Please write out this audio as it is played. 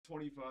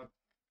25.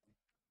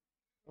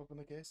 Open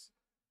the case.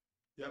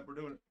 Yep, we're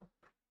doing it.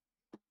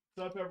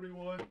 What's up,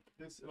 everyone?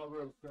 I'll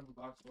grab the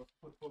box. I'll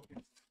put both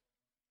cases.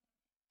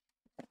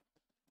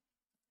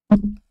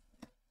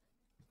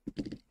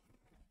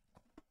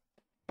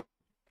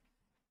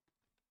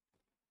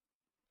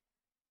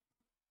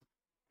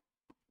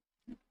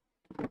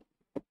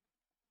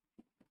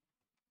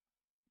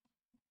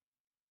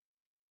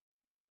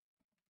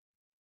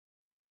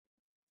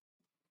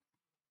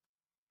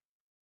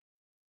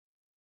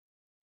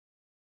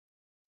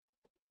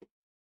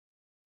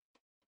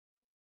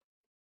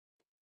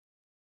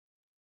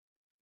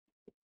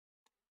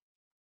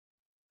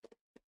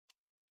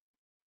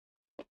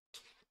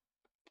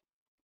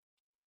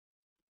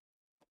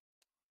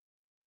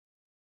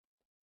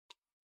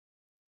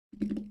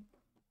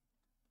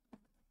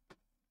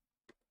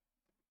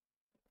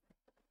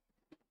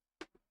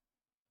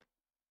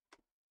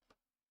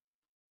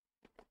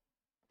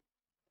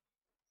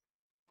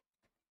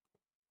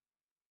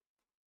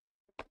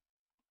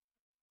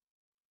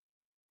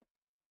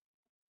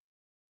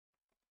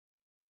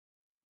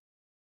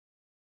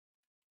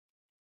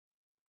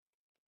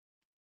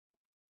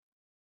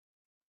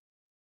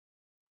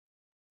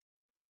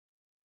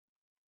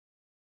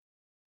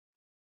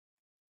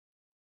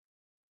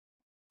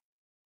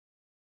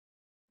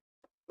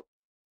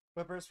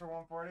 Clippers for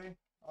 140.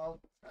 I'll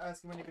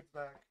ask him when he gets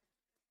back.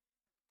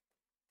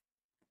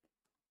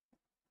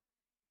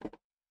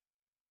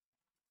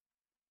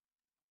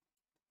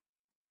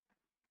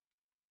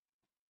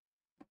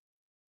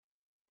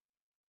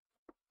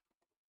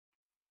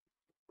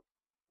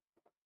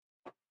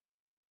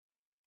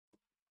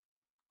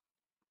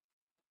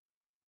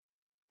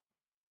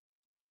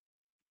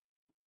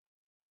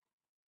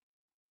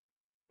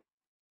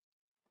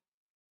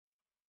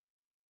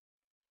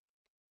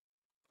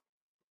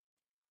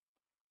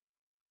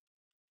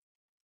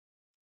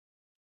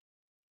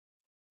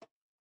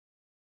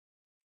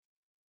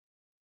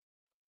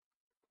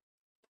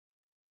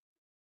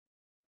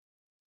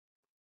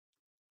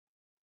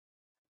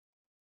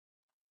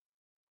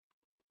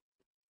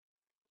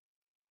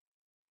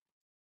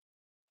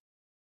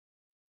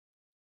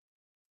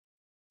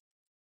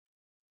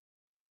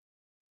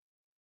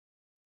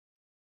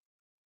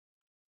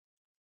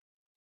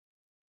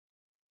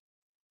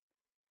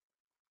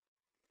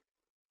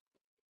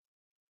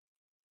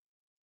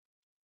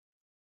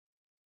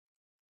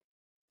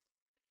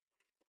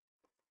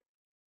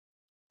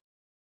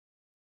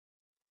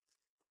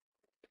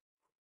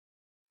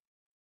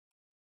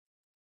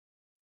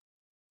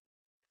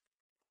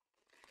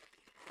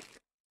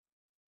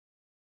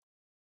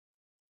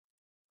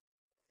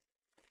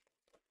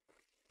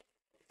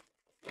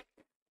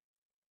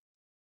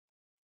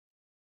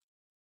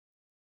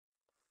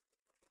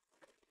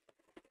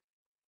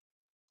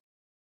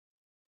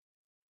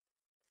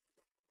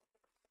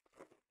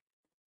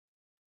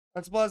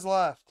 That's Buzz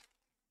left.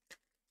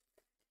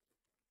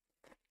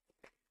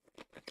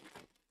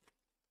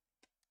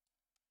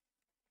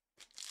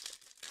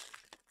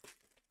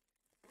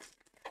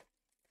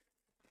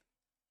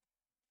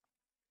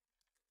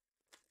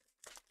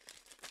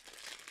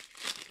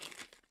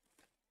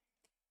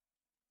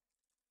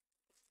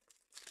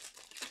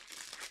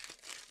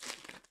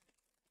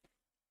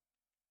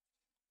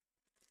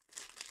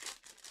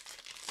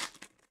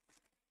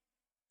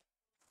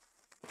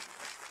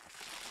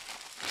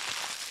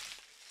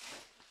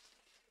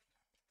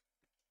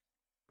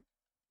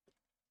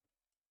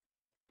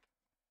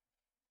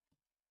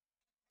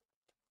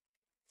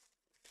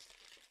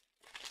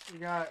 We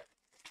got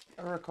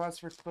a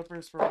request for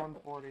Clippers for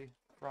 140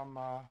 from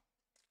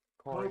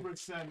Corey. Cobra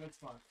send, that's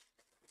fine.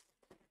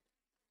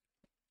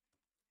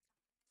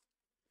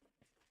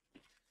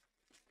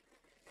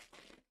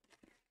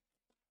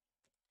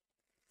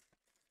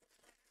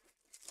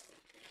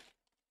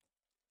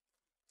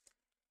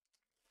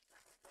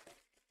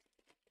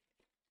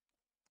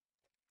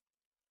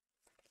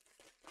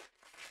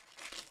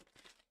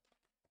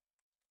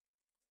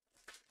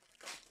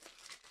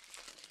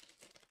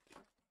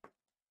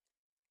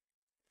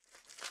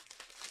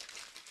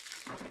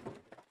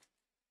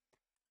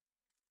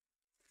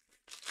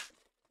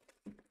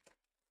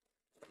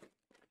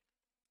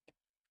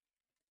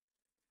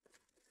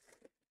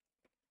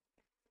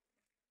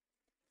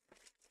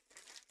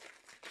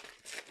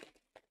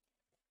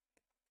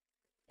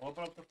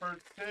 Open up the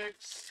first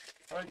picks.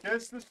 I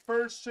guess this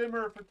first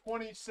shimmer for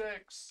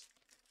 26.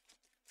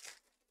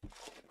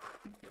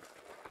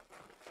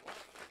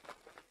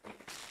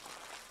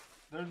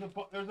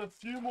 There's a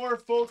few more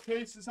full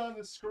cases on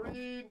the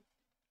screen.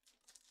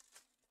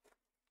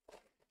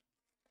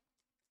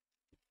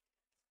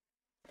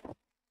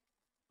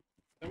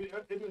 I mean,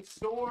 in the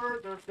store,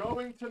 they're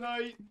going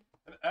tonight.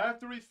 And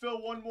after we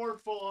fill one more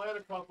full, I'll add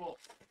a couple.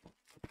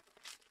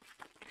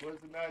 What is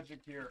the magic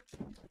here?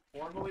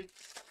 Formally?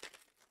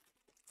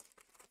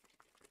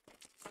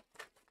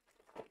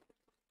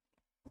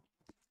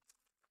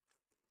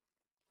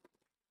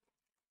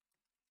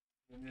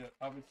 And yeah,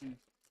 obviously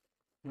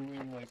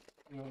doing like,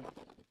 you know,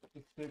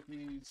 the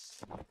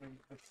stickies, and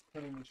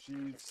putting the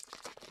sheets,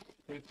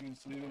 Casey and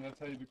sleeving, that's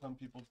how you become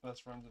people's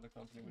best friends in the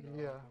company. When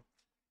you're Yeah. around them.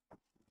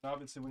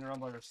 Obviously, when you're on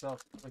by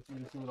yourself, like you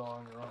just do it all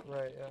on your own.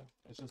 Right. Yeah.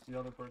 It's just the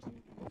other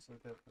person looks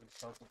like that, pretty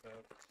tough with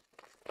that.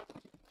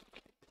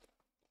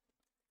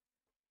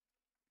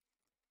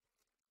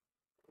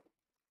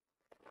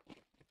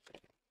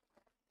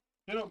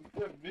 You know,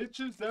 yeah, Mitch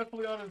is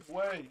definitely on his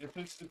way.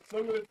 It's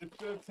still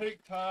gonna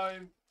take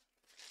time.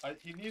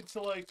 He needs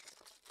to like.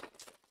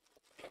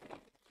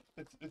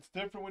 It's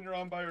different when you're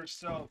on by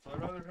yourself. I'd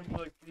rather him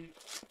like be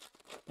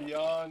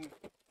beyond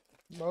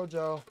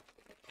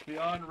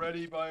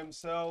ready by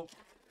himself.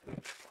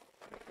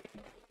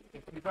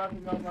 He's not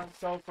been on by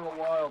himself for a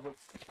while, but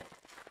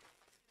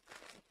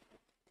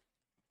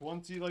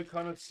once he like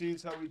kind of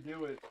sees how we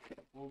do it,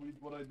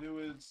 what I do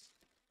is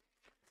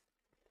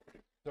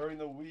during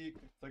the week,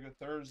 like a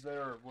Thursday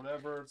or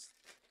whatever,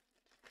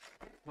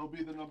 he'll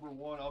be the number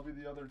one. I'll be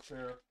the other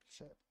chair.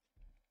 Shit.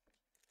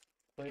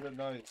 Late at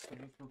night, so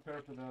just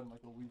prepare for that in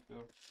like a week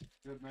though.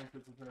 Good man,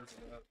 could prepare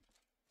for that.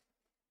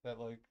 That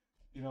like,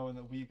 you know, in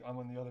the week I'm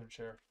on the other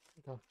chair.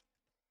 Okay.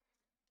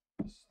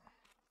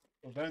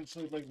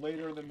 Eventually, like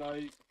later in the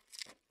night,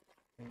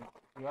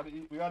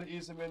 we gotta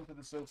ease him into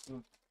the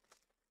system.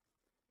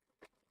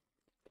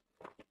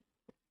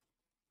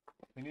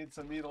 He needs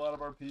to meet a lot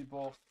of our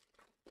people.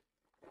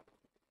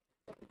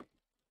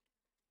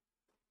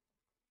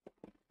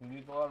 He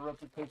needs a lot of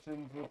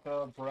repetitions with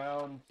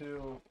Brown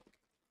too.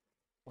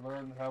 To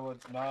learn how a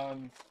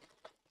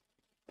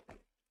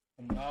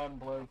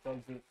non-Blaze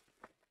does it.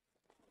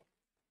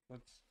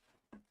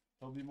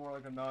 He'll be more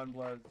like a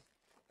non-Blaze.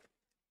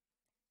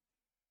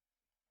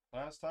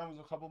 Last time was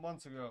a couple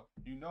months ago.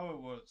 You know it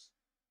was.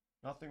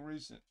 Nothing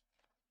recent.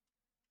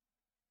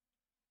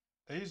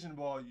 Asian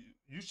ball,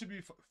 you should be.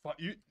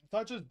 It's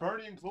not just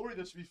Bernie and Glory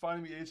that should be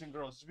finding me Asian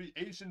girls. It should be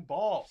Asian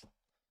ball.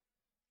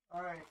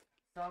 All right.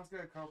 Sounds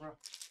good, Cobra.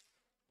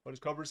 What is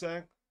Cobra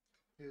saying?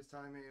 He was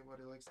telling me what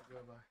he likes to go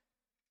by.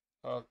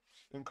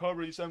 In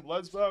Cobra, you send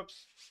Bloods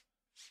box.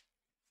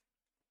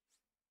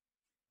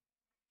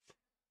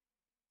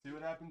 See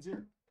what happens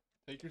here.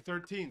 Take your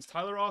 13s.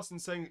 Tyler Austin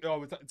saying,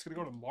 "Oh, it's gonna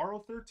go tomorrow."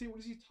 13.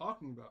 What is he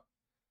talking about?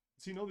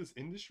 Does he know this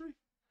industry?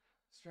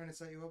 He's trying to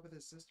set you up with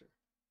his sister.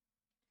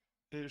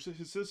 Hey,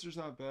 his sister's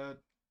not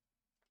bad.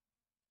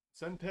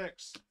 Send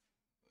pics.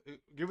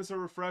 Give us a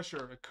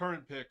refresher. A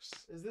current pics.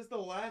 Is this the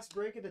last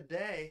break of the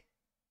day?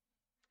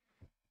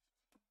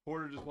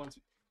 Porter just wants.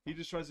 He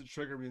just tries to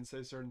trigger me and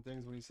say certain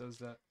things when he says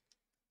that.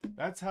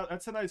 That's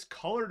a nice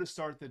color to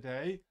start the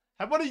day.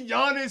 How about a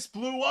Giannis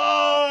Blue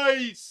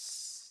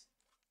Ice?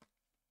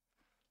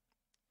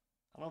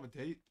 I don't have a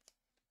date.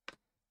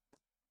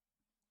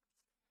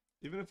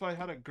 Even if I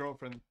had a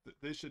girlfriend,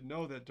 they should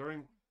know that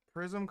during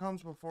Prizm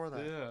comes before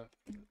that. Yeah,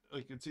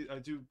 like I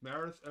do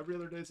marathon every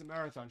other day. Is a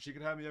marathon. She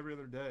could have me every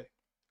other day.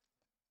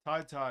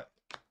 Tie.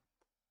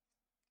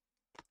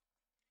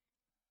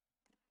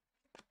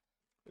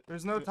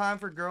 There's no time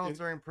for girls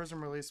during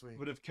Prizm release week.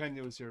 But if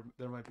Kenya was here,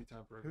 there might be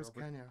time for a girl. Who's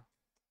Kenya?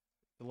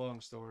 The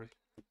long story.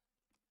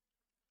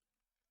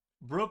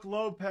 Brooke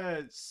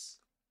Lopez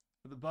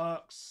for the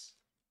Bucks.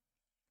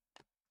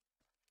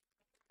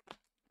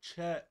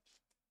 Chet,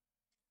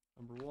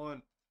 number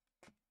 1.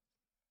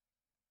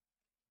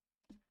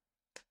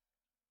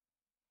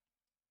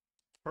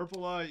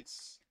 Purple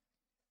Ice.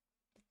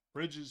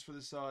 Bridges for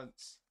the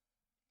Suns.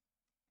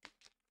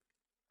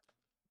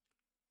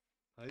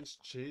 Nice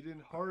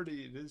Jaden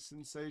Hardy. It is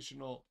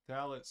sensational.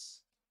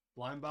 Dallas.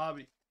 Blind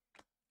Bobby.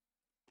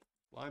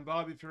 Blind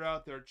Bobby, if you're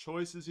out there.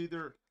 Choice is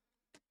either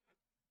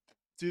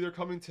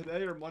coming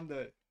today or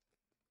Monday.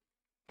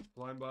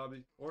 Blind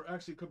Bobby. Or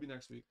actually, it could be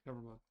next week. Never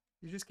mind.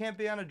 You just can't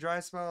be on a dry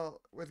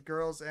spell with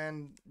girls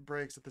and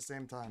breaks at the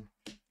same time.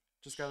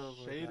 Just gotta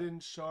avoid that.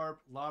 Shaden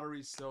Sharp,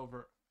 Lottery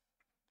Silver.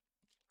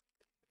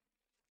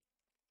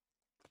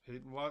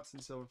 Peyton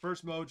Watson Silver.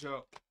 First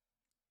Mojo.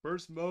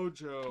 First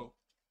Mojo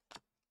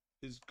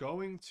is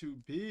going to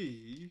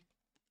be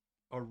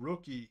a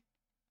rookie.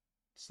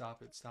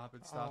 Stop it. Stop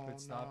it. Stop it.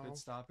 Stop it.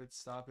 Stop it.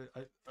 Stop it.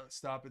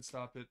 Stop it.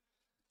 Stop it.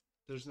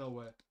 There's no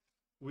way.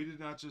 We did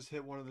not just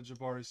hit one of the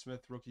Jabari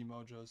Smith rookie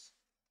mojos.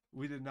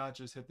 We did not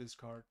just hit this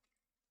card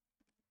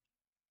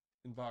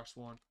in box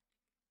 1.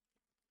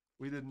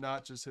 We did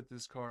not just hit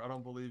this card. I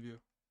don't believe you.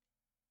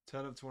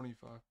 10 of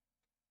 25.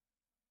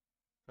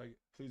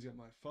 Please get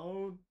my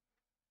phone.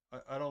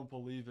 I don't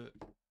believe it.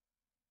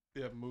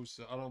 Yeah,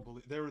 Musa. I don't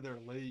believe they were there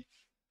late.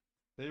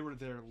 They were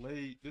there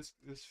late. This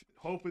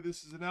hopefully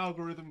this is an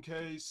algorithm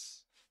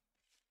case.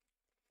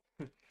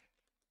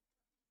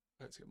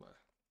 Let's get my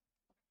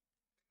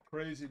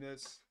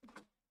craziness.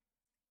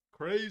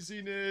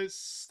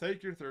 Craziness.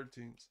 Take your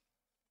 13s.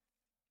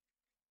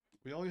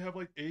 We only have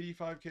like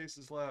 85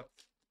 cases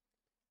left.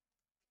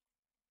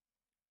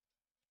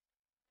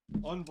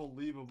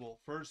 Unbelievable.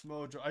 First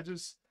Mojo.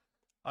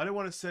 I don't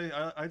want to say,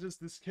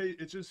 this case,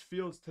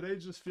 today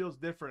just feels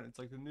different. It's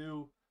like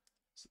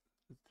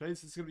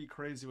today's just going to be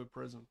crazy with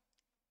Prizm.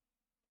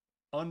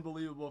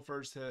 Unbelievable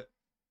first hit.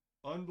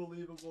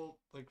 Unbelievable,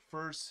 like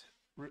first,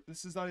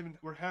 this is not even,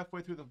 we're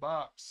halfway through the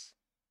box.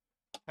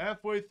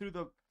 Halfway through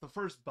the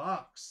first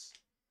box.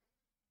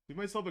 We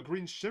might still have a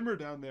green shimmer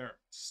down there.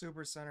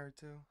 Super center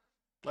too.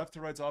 Left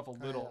to right's off a Oh,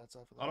 little. yeah, it's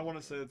off a I don't little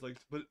want to bit. say it's like,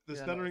 but the Yeah,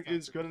 no, centering it's not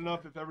is super good enough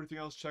center. if everything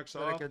else checks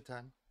But a off. good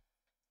 10.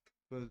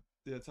 But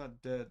yeah, it's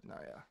not dead. No,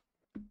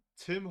 yeah.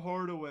 Tim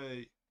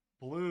Hardaway,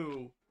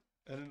 blue,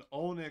 and an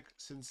Olnick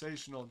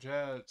sensational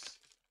Jazz.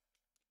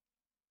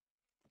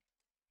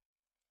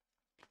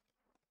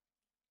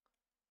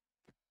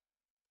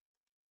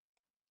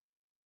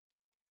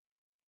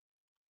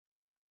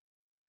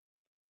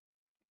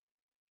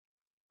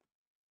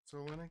 So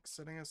Linux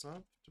setting us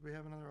up. Do we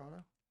have another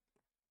auto?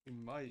 We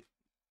might.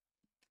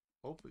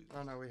 Hopefully.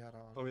 Oh no, we had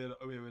auto. Oh, we had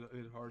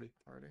Hardy.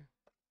 Hardy.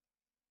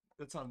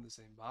 That's not in the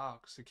same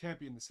box. It can't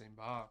be in the same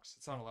box.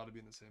 It's not allowed to be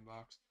in the same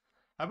box.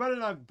 How about an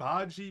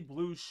Agbaji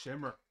blue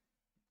shimmer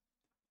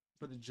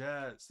for the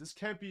Jazz? This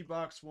can't be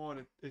box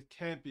one. It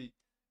can't be.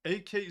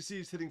 AKZ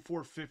is hitting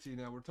 450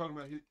 now. We're talking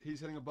about he's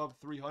hitting above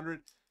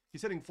 300.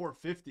 He's hitting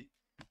 450.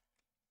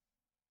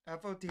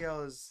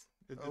 FOTL is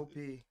OP.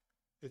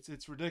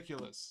 It's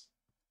ridiculous.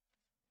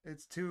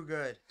 It's too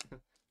good.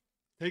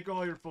 Take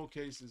all your full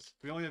cases.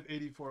 We only have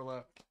 84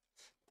 left.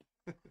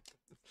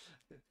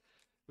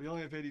 We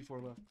only have 84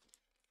 left.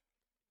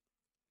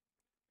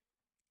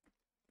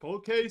 Full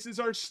cases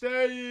are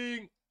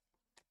staying.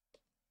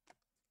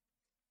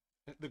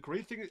 The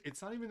great thing is,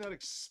 it's not even that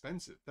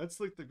expensive. That's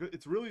like the good.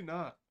 It's really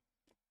not.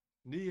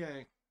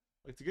 Niang,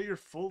 like to get your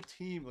full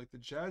team, like the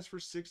Jazz for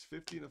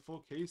 $650 in a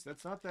full case.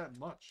 That's not that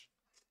much.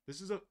 This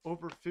is a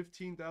over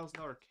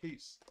 $15,000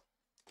 case.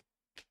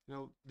 You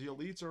know, the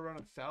elites are around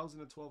 1,000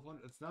 to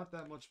 1,200. It's not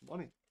that much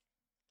money.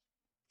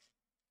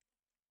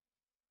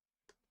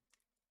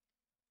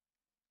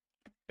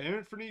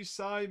 Anthony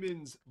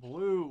Simons,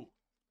 blue.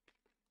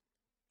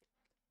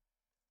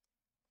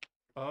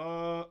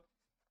 Well,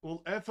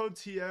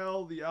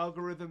 FOTL, the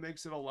algorithm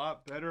makes it a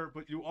lot better,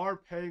 but you are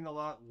paying a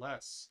lot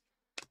less.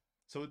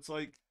 So it's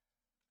like,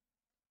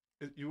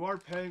 you are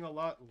paying a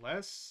lot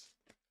less,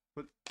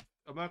 but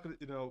I'm not going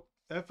to, you know,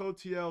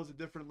 FOTL is a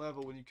different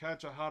level. When you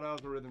catch a hot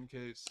algorithm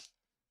case,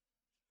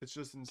 it's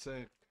just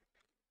insane.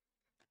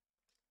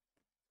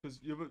 Because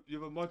you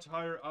have a much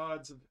higher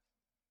odds of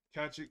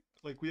catching,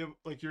 like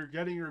you're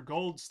getting your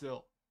gold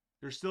still.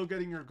 You're still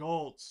getting your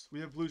golds. We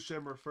have blue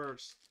shimmer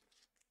first.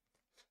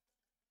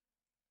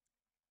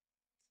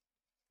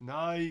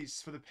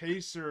 Nice for the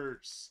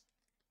Pacers.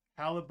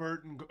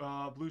 Halliburton,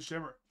 blue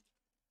shimmer.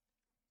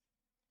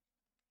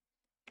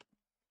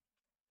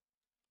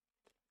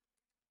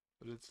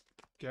 But it's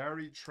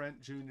Gary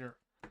Trent Jr.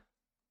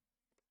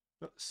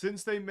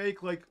 Since they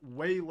make like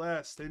way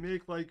less, they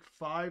make like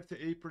 5 to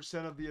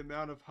 8% of the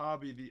amount of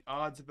hobby, the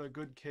odds of a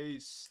good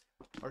case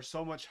are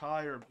so much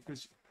higher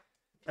because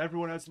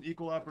everyone has an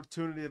equal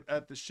opportunity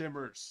at the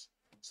shimmers.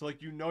 So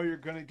like, you know, you're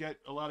gonna get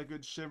a lot of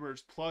good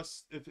shimmers.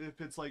 Plus, if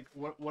it's like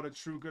what a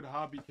true good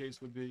hobby case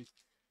would be,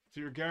 so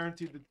you're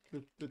guaranteed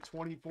the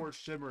 24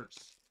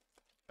 shimmers,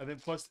 and then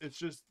plus it's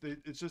just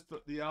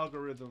the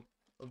algorithm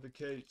of the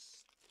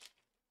case.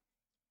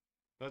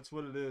 That's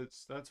what it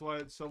is. That's why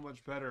it's so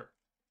much better.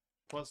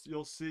 Plus,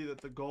 you'll see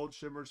that the gold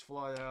shimmers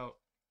fly out.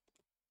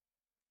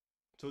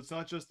 So it's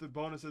not just the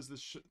bonuses.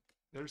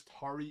 There's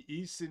Tari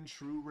Eason,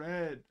 true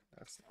red.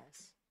 That's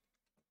nice.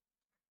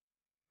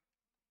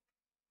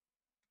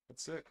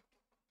 That's sick.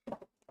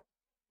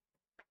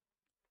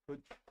 But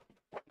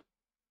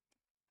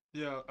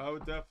yeah, I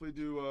would definitely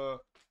do.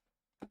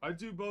 I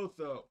do both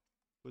though.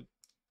 But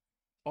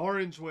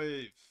Orange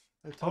Wave.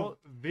 Oh,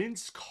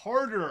 Vince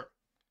Carter.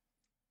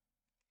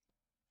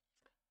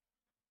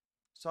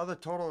 Saw the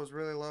total was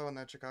really low in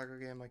that Chicago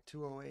game, like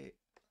 208.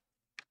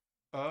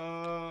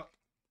 Well,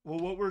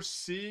 what we're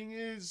seeing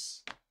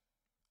is,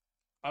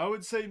 I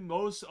would say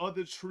most of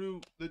the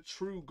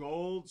true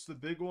golds, the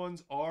big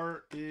ones,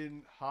 are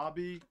in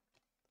hobby,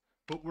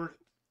 but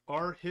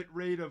our hit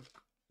rate of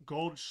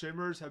gold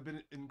shimmers have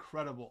been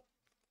incredible.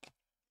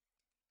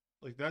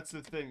 Like, that's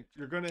the thing.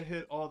 You're gonna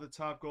hit all the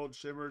top gold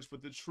shimmers,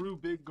 but the true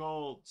big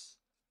golds,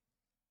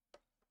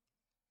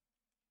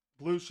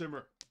 blue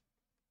shimmer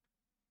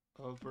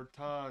of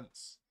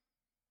Bertans,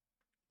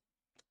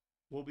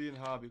 will be in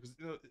hobby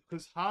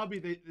because hobby,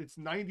 it's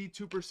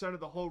 92% of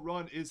the whole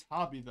run is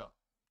hobby though.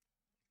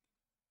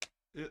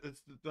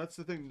 That's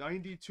the thing.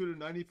 92 to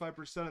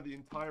 95% of the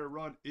entire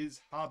run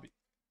is hobby.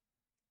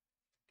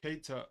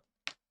 Keita,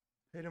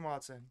 Hayden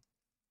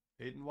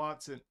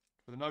Watson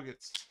for the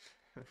Nuggets.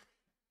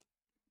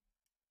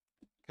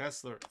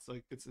 Kessler. It's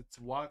like it's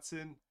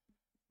Watson,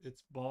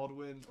 it's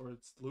Baldwin, or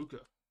it's Luka.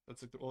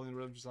 That's like the only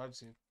redemptions I've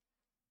seen.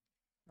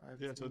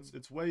 Yeah, so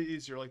it's way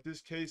easier. Like, this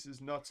case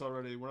is nuts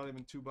already. We're not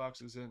even 2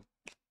 boxes in.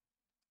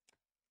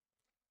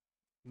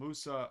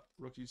 Musa,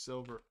 rookie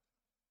silver.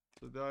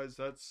 So guys,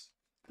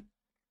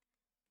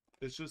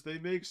 it's just they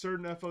make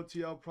certain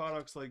FOTL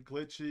products like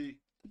glitchy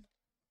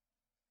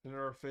in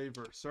our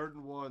favor.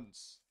 Certain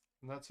ones.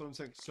 And that's what I'm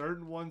saying.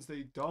 Certain ones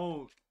they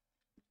don't.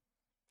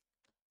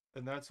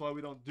 And that's why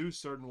we don't do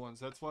certain ones.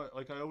 That's why,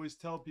 like I always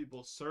tell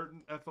people,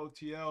 certain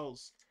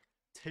FOTLs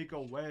take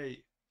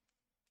away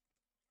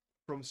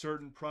from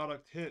certain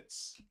product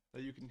hits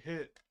that you can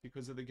hit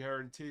because of the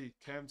guarantee.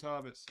 Cam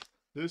Thomas.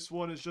 This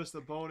one is just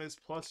a bonus,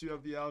 plus you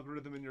have the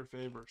algorithm in your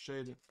favor.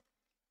 Shaded.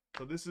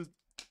 So this is,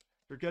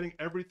 you're getting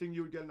everything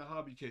you would get in a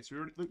hobby case. We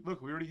already,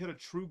 look, we already hit a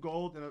true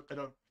gold and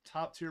a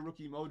top tier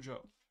rookie mojo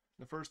in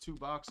the first 2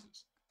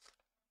 boxes.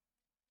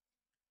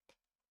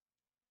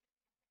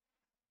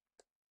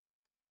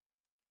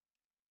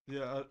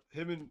 Yeah,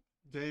 him and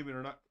Damon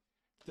are not.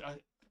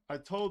 I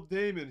told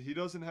Damon he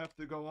doesn't have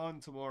to go on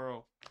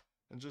tomorrow,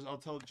 and just I'll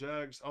tell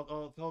Jags.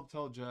 I'll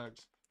tell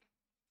Jags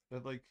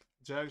that like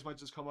Jags might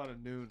just come on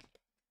at noon,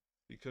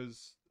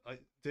 because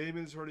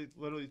Damon's already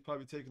literally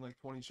probably taken like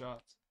 20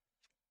 shots.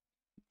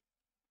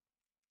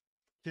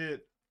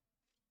 Kid.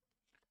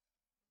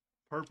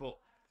 Purple.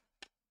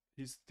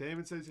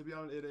 Damon says he'll be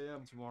on at 8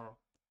 a.m. tomorrow.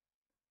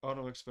 I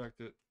don't expect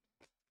it.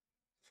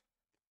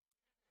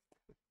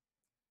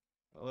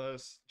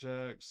 LS,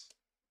 Jags.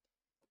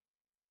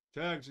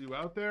 Jags, are you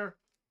out there?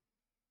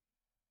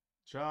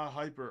 Ja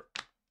Hyper.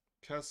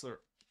 Kessler.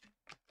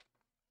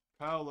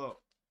 Paolo.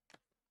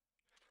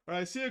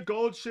 Alright, I see a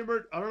gold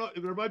shimmer. I don't know.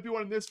 There might be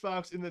one in this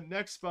box. In the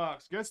next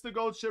box. Guess the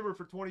gold shimmer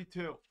for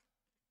 22.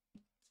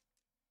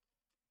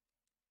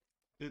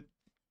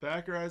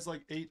 Backer has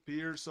like 8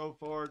 beers so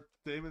far.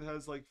 Damon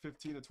has like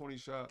 15 to 20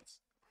 shots.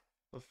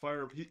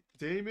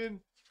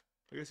 Damon,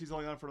 I guess he's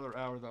only on for another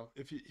hour though.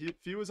 If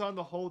he was on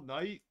the whole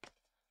night,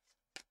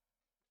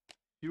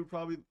 he would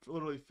probably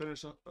literally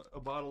finish a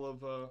bottle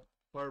of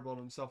Fireball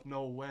himself.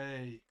 No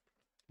way.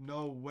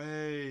 No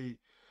way.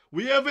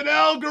 We have an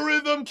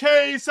algorithm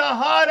case. A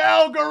hot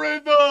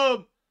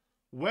algorithm.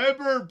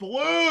 Weber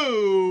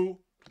Blue.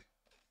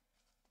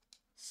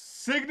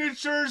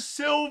 Signature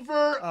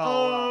silver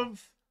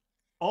of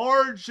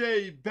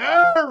RJ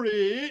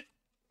Barrett.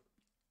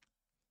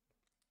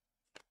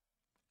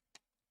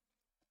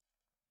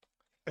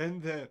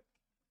 And then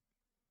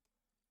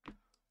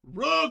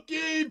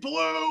rookie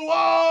blue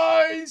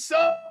eyes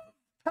of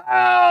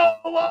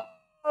Paolo.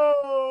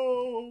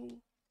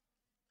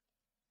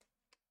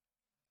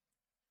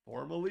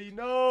 Formerly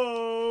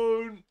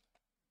known.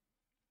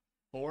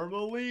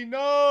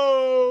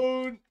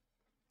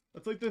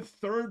 That's like the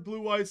 3rd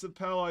blue ice of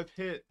Paolo I've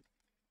hit.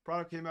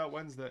 Product came out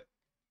Wednesday.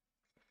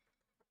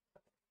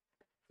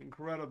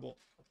 Incredible.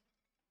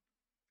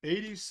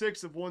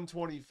 86 of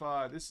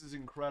 125. This is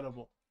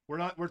incredible. We're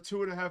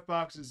 2.5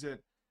 boxes in.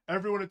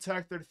 Everyone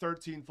attacked their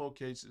 13 full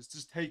cases.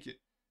 Just take it.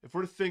 If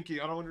we're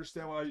thinking, I don't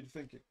understand why you're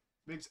thinking.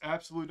 It makes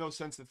absolutely no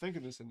sense to think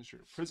in this industry.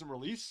 Prizm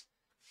release.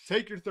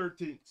 Take your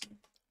 13s.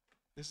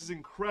 This is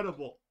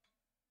incredible.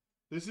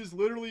 This is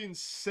literally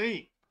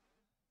insane.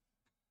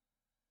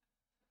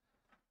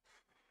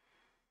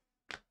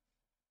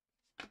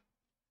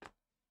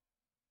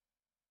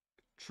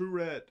 True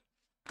Red.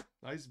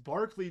 Nice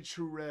Barkley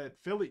True Red.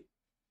 Philly.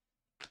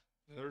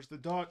 There's the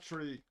Dot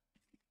Tree.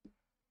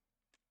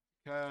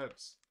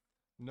 Cavs.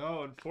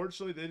 No,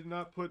 unfortunately, they did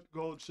not put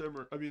black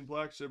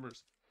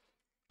shimmers.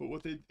 But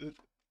what they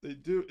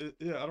do,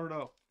 yeah, I don't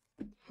know.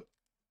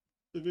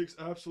 It makes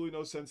absolutely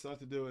no sense not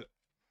to do it.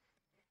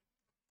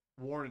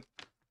 Warren.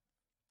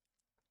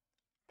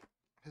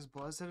 Has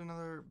Blaz had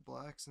another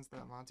black since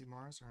that Monty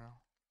Morris or no?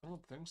 I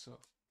don't think so.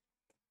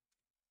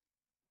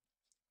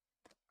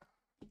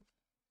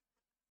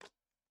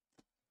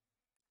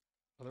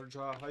 Another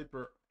Ja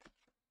Hyper.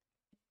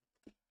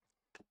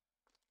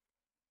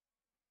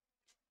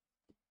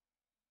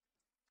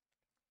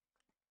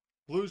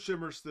 Blue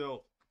shimmer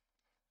still.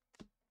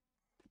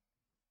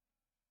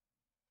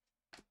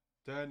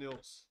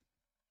 Daniels.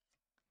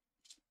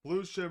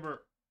 Blue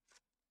shimmer.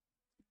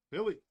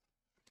 Philly.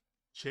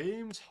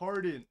 James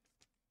Harden.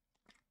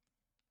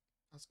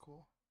 That's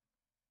cool.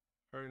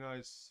 Very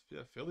nice.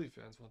 Yeah, Philly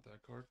fans want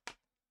that card.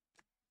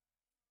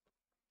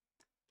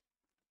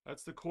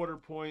 That's the quarter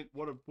point.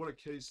 What a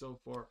case so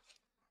far.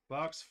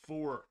 Box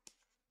 4.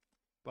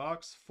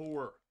 Box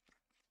 4.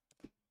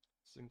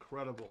 It's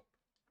incredible.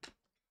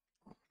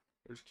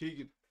 There's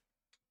Keegan.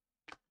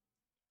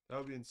 That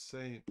would be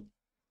insane.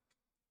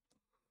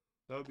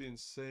 That would be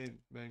insane,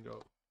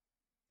 Mango.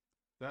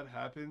 That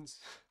happens.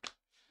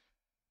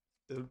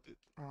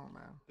 Oh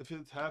man. If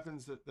it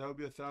happens, that would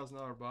be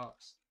 $1,000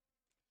 box.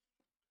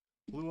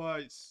 Blue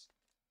Ice.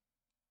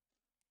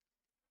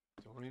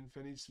 Dorian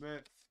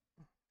Finney-Smith.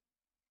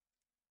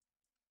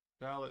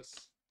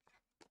 Dallas.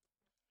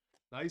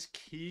 Nice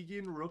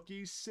Keegan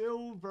rookie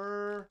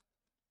silver.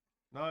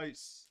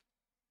 Nice.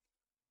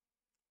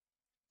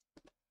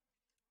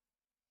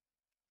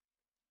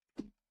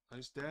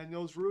 Nice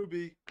Daniels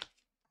Ruby.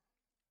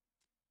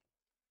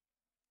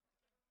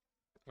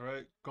 All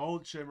right,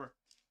 gold shimmer.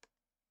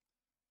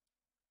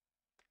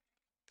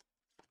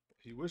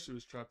 He wished he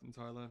was trapped in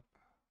Thailand.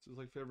 It's his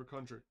like favorite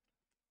country.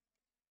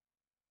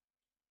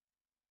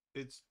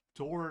 It's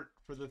Dort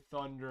for the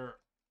Thunder.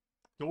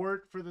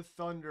 Dort for the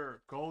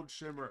Thunder. Gold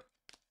shimmer.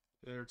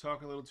 Yeah, you're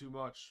talking a little too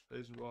much,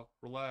 Baseball.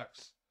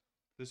 Relax.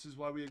 This is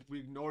why we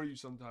ignore you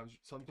sometimes.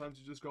 Sometimes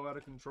you just go out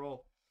of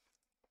control.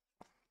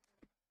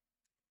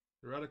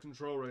 You're out of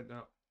control right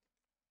now.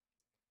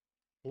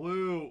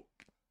 Blue.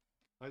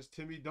 Nice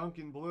Timmy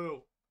Duncan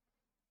blue.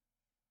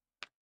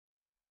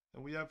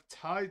 And we have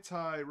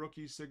Ty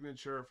rookie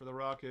signature for the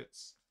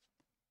Rockets.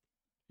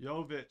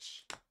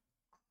 Jovic.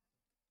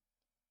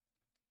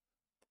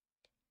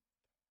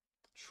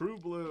 True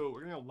blue.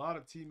 We're getting a lot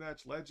of team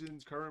match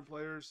legends, current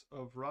players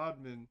of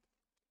Rodman.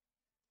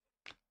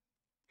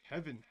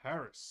 Kevin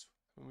Harris.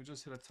 When we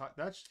just hit a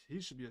tie, he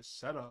should be a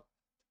setup.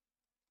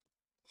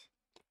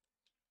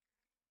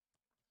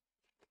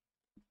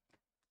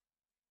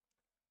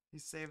 He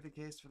saved the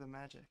case for the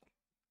Magic.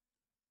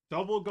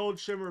 Double gold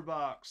shimmer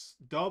box.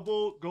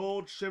 Double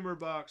gold shimmer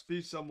box.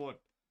 Be someone.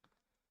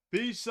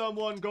 Be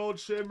someone, gold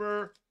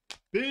shimmer.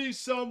 Be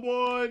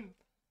someone.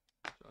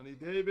 Johnny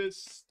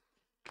Davis.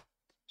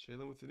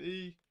 Jalen with an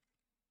E.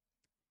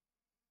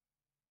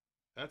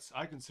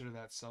 I consider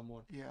that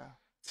someone. Yeah.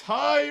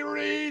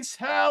 Tyrese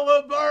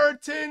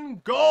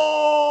Halliburton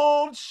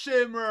gold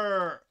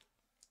shimmer.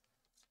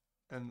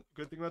 And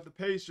good thing about the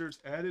Pacers,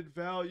 added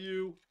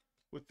value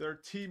with their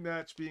team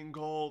match being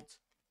gold.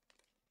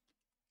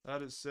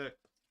 That is sick.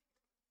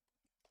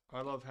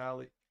 I love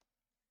Hallie.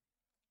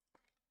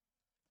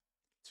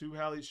 2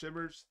 Hallie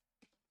shimmers.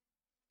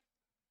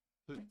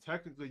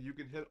 Technically, you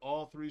can hit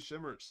all 3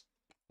 shimmers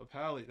of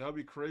Hallie. That would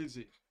be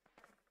crazy.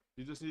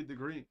 You just need the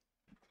green.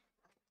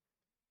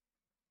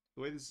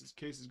 The way this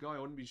case is going,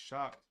 I wouldn't be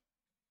shocked.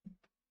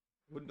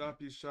 Would not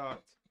be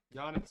shocked.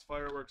 Giannis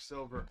fireworks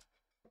silver.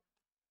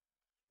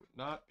 Would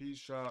not be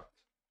shocked.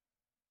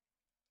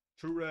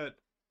 True red.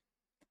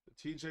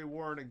 The TJ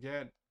Warren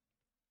again.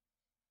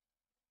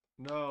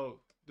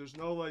 No, there's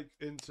no like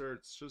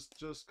inserts.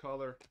 Just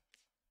color.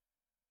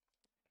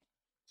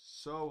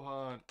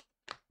 Sohan.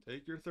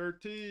 Take your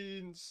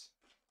 13s.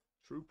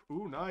 True.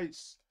 Ooh,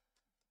 nice.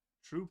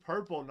 True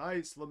purple.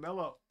 Nice.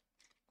 LaMelo.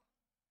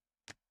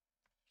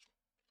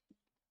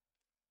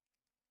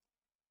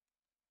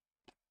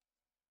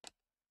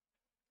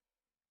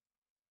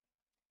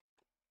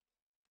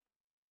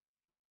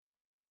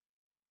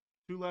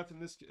 Two left in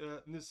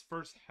this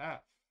first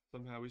half.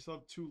 Somehow we still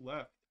have 2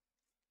 left.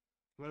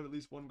 We have at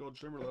least 1 gold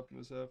shimmer left in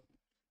this half.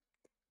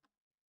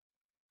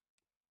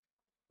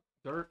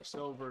 Dirk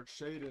silver,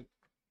 shaded.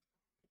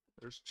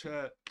 There's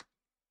Chet.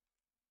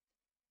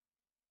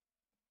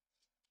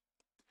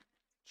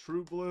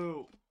 True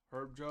blue,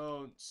 Herb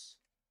Jones.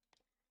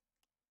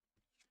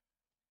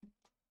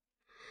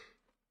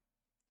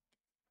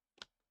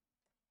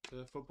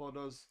 Yeah, football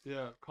does,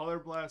 yeah. Color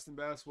blast and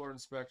basketball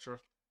and Spectra.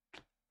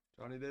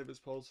 Johnny Davis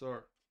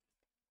Pulsar.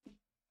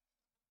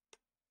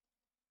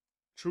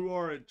 True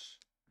orange.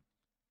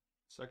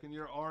 Second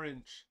year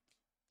orange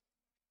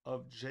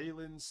of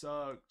Jalen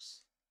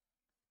Suggs.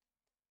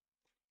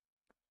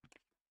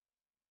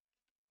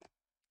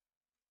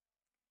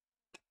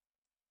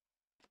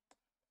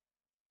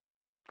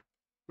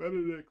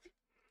 Benedict.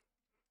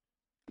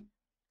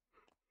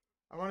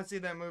 I want to see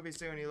that movie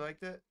soon. You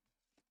liked it?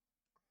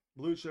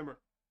 Blue shimmer.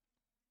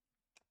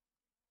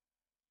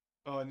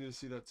 Oh, I need to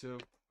see that too.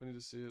 I need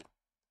to see it.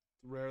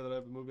 Rare that I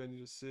have a movie I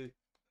need to see.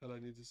 That I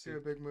need to see. You're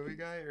a big movie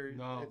guy, or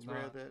No, it's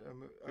rare not. that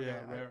Okay,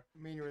 yeah, rare.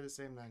 Me and you were the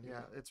same then.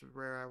 Yeah, it's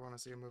rare. I want to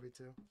see a movie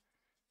too.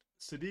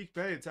 Sadiq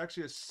Bey. It's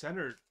actually a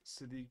centered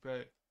Sadiq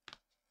Bey.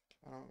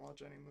 I don't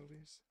watch any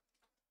movies.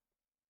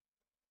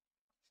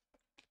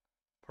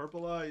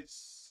 Purple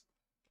ice.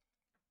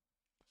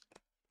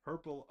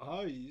 Purple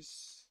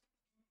ice.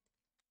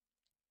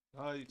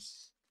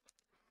 Nice.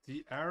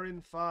 The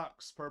Aaron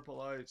Fox purple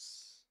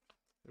ice.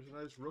 There's a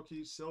nice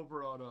rookie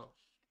silver auto.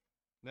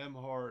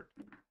 Nemhard.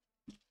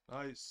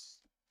 Nice.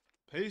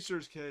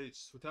 Pacers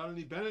case without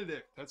any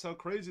Benedict. That's how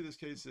crazy this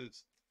case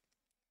is.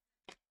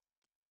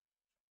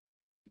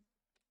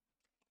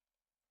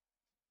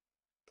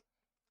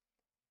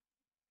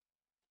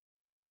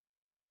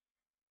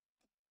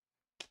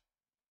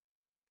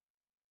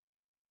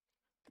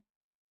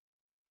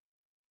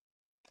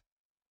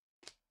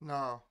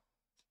 No.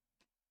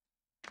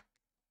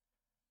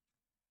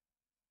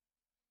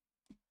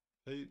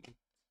 Peyton.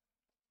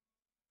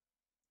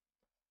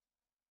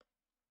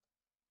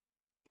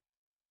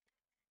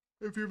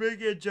 If you're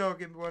making a joke,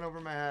 it went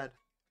over my head.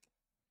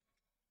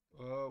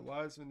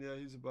 Wiseman, yeah,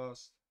 he's a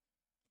bust.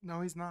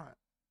 No, he's not.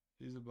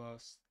 He's a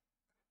bust.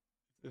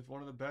 If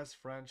one of the best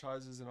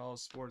franchises in all of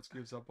sports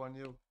gives up on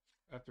you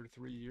after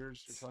 3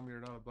 years, you're telling me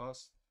you're not a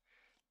bust?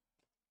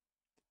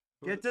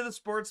 Get to the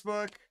sports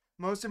book.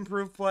 Most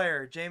improved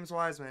player, James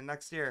Wiseman,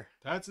 next year.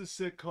 That's a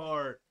sick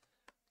card.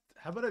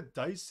 How about a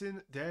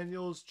Dyson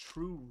Daniels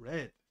True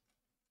Red?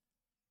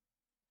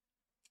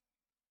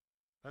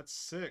 That's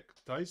sick.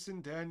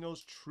 Dyson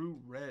Daniels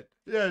True Red.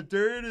 Yeah,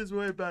 Duran is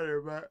way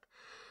better, but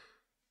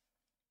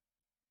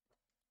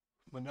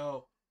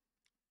no.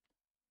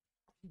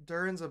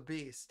 Duran's a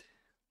beast.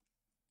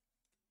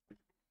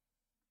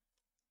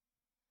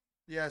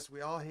 Yes,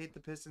 we all hate the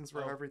Pistons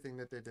for everything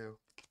that they do.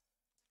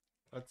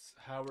 That's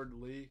Howard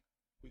Lee.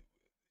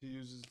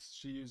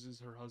 She uses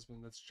her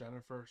husband. That's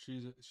Jennifer.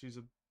 She's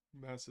a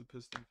massive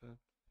Piston fan.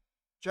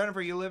 Jennifer,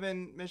 you live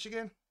in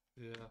Michigan?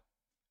 Yeah.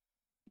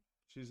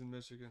 She's in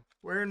Michigan.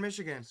 Where in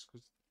Michigan?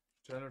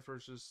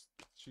 Jennifer's just,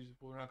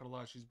 we're not gonna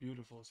lie, she's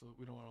beautiful, so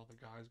we don't want all the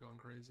guys going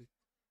crazy.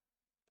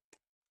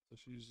 So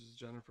she uses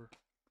Jennifer.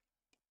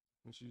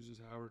 And she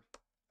uses Howard.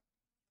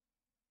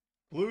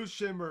 Blue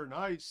Shimmer,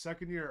 nice,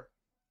 second year.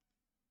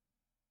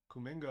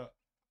 Kuminga.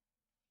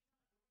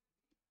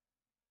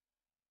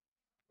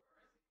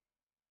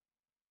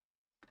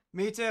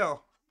 Me too.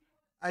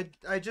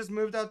 I just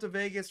moved out to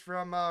Vegas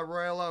from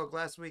Royal Oak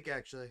last week,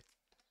 actually.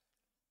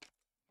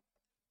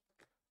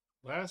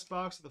 Last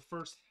box of the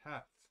first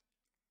half.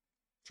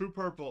 True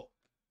Purple.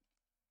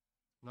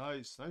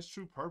 Nice. Nice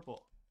True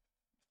Purple.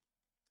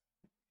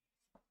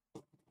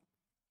 Where's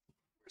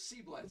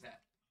Seablood's at?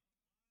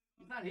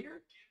 He's not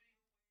here?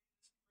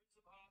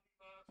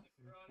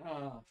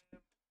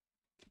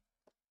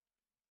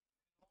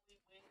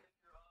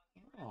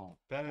 Oh,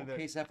 Benedict.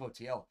 case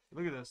FOTL.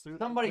 Look at this.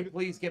 Somebody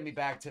please get me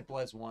back to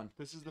Blez 1.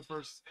 This is the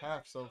first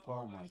half so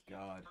far. Oh my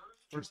god.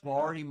 First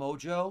Jabari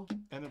Mojo.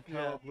 And a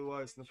Palo Blue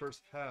Ice in the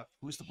first half.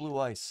 Who's the Blue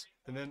Ice?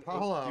 And then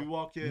Paulo. you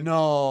walk in.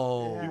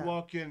 No. Yeah. You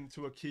walk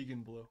into a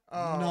Keegan Blue.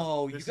 Oh,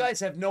 No, you This guys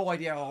have no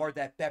idea how hard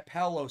that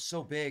Paolo's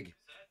so big.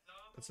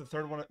 That's the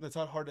third one. That's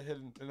not hard to hit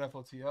in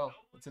FOTL.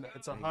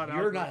 It's a hot.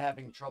 You're not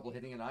having trouble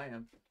hitting it, I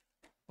am.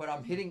 But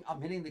I'm hitting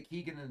the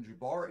Keegan and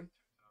Jabari.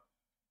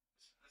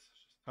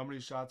 How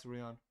many shots are we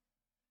on?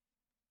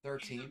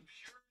 13.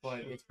 But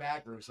it's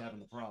Backer who's having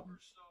the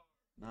problems.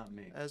 Not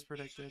me. as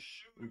predicted.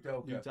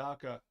 Udoka.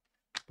 Utaka.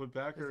 But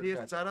Backer. Is he a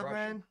That's setup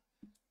crushing.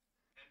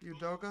 man?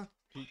 Udoka?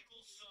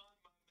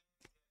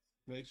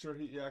 Make sure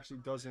he actually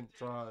doesn't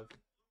drive.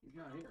 He's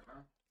not here,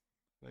 huh?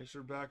 Make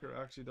sure Backer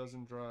actually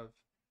doesn't drive.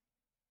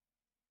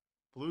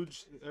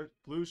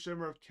 Blue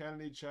Shimmer of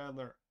Kennedy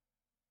Chandler.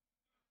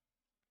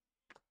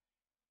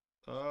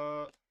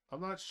 I'm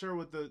not sure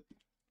what the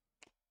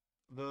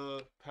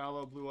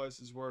Palo Blue Ice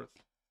is worth,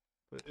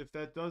 but if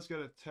that does get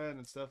a 10,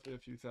 it's definitely a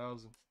few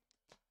thousand.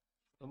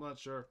 I'm not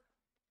sure.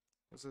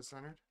 Was it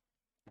centered?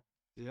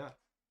 Yeah,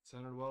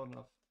 centered well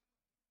enough.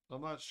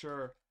 I'm not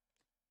sure.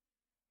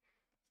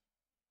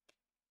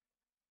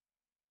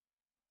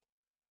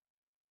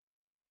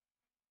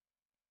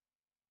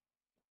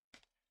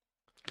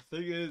 The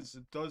thing is,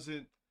 it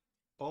doesn't.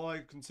 All I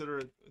consider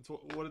it's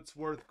what it's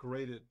worth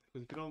graded.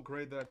 Because if you don't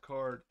grade that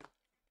card,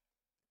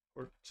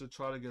 or to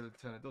try to get a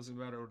 10, it doesn't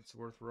matter what it's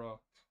worth raw.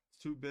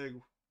 It's too big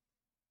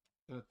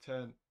in a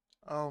 10.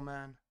 Oh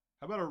man.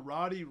 How about a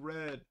Roddy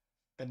Red?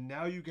 And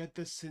now you get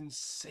the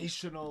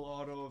sensational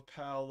auto of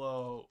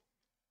Paolo.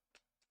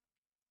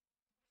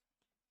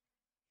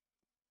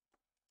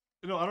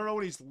 You know, I don't know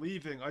when he's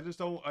leaving. I just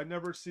don't. I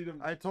never seen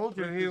him. I told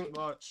you drink he this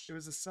much. it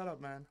was a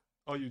setup man.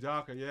 Oh,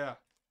 Udaka, yeah.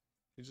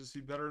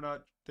 He better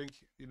not think.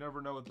 You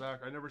never know with back.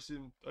 I never seen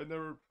him. I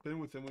never been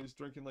with him when he's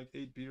drinking like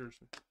 8 beers.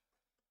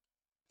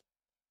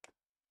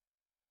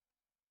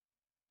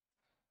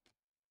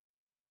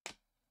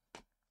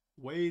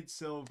 Wade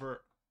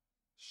Silver,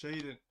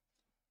 Shaden,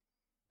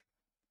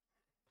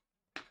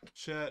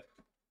 Chet.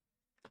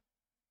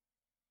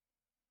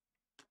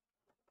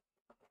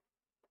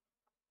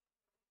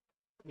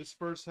 This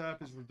first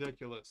half is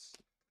ridiculous.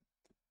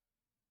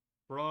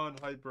 Braun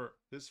Hyper.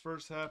 This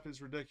first half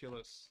is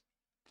ridiculous.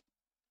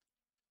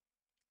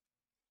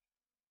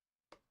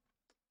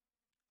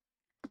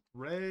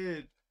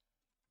 Red.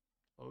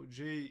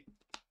 OG.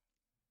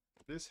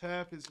 This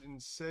half is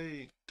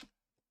insane.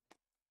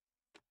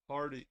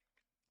 Hardy.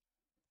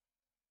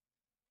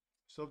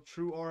 So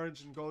True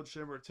Orange and Gold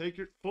Shimmer. Take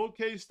your full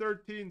case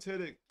 13's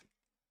hitting.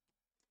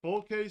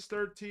 Full case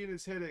 13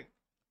 is hitting.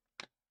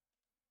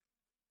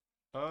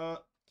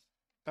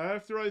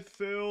 After I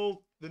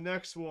fill the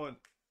next one,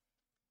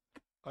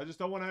 I just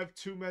don't want to have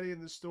too many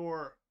in the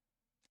store.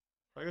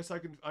 I guess I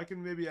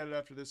can maybe add it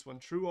after this one.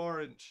 True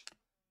Orange.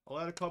 I'll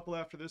add a couple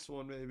after this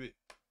one maybe.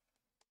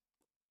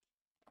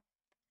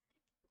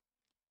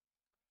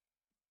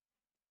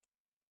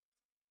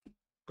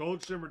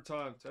 Gold Shimmer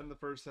time. 10 in the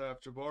first half.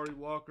 Jabari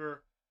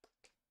Walker.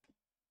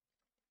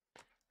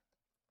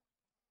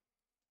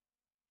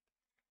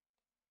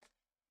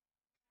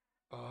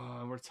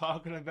 We're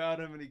talking about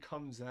him and he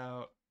comes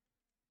out.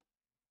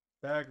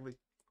 Bagley.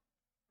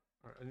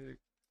 All right,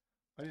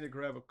 I need to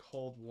grab a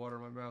cold water.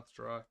 My mouth's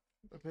dry.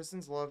 The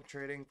Pistons love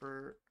trading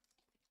for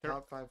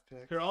top 5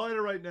 picks. Here, I'll add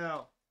it right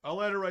now.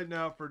 I'll add it right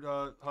now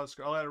for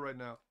Husker. I'll add it right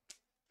now.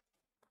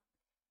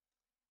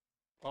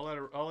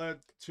 I'll add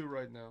 2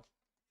 right now.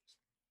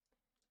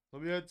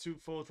 Let me add 2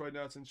 fulls right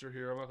now since you're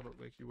here. I'm not gonna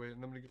make you wait.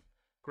 And I'm gonna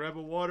grab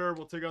a water.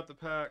 We'll take out the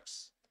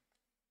packs.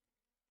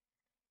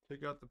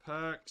 Take out the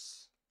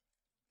packs.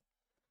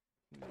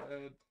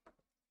 Add.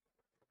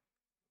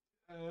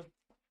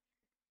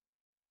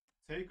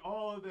 Take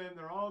all of them.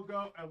 They're all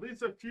go. At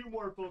least a few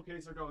more full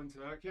case are going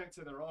today. I can't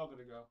say they're all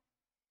gonna go.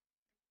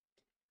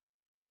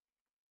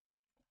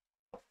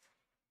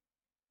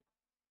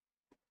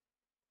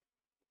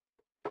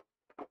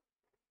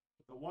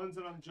 The ones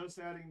that I'm just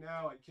adding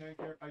now, I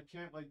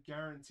can't like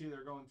guarantee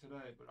they're going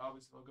today, but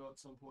obviously they'll go at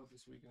some point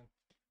this weekend.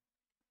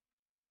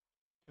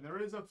 And there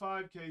is a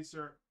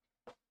 5-caser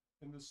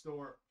in the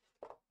store.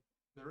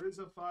 There is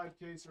a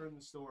 5-caser in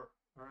the store.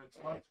 All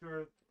right,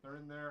 Slutsker, they're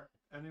in there.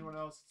 Anyone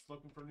else that's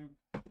looking for new?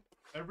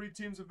 Every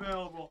team's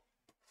available.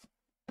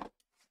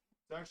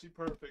 It's actually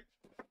perfect.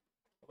 I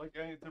like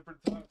any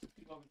different times to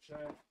keep on the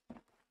chain.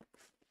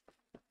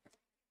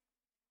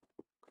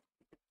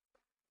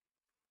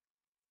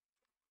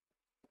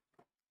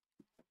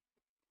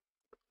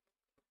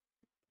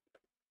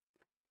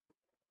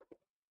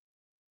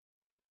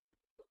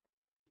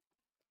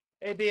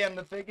 AB, I'm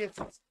the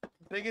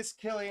biggest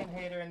Killian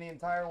hater in the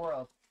entire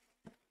world.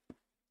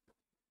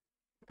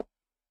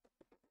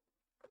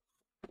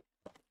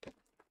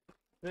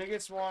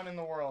 Biggest one in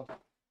the world.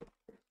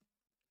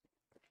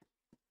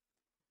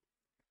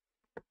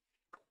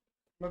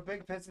 I'm a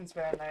big Pistons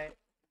fan. I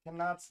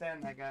cannot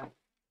stand that guy.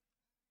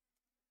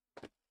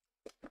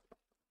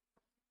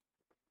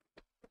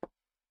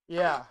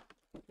 Yeah.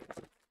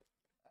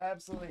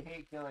 Absolutely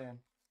hate Killian.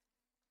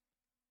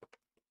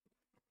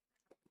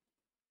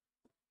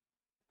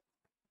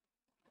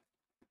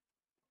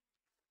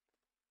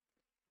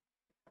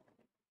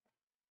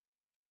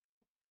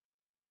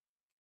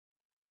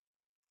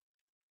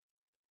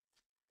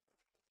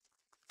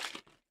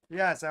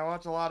 Yes, I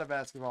watch a lot of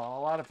basketball.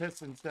 A lot of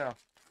Pistons too.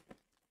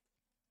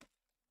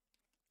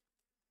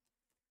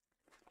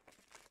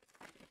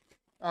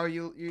 Oh,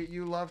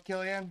 you love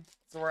Killian?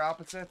 So we're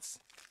opposites?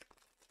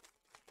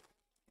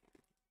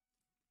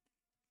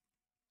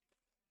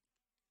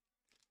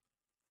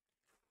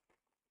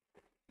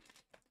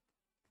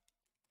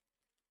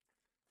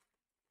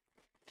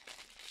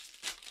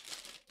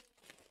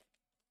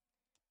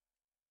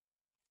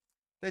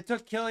 They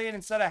took Killian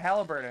instead of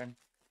Halliburton.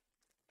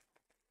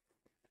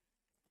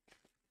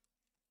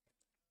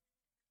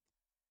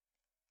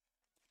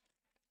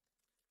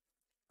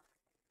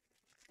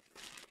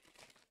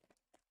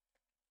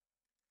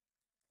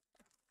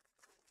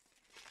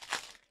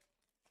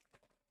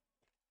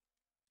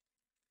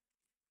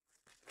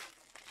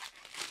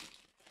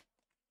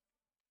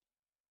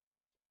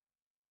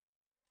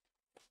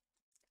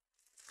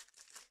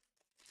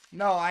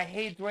 No, I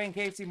hate Dwayne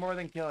Casey more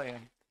than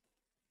Killian.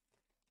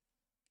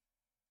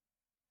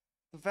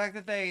 The fact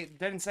that they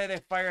didn't say they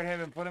fired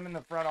him and put him in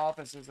the front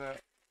office is a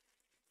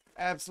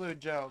absolute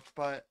joke,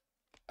 but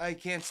I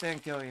can't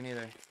stand Killian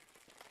either.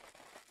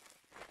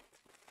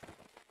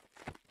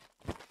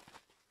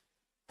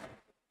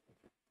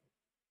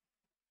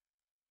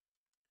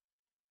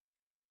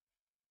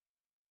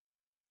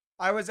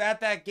 I was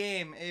at that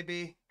game,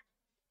 AB.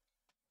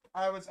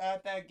 I was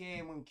at that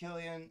game when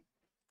Killian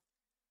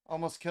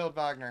almost killed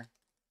Wagner.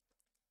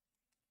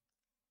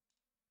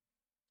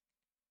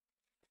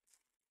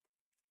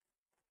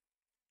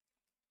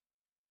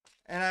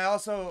 And I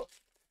also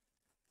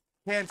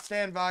can't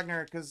stand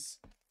Wagner because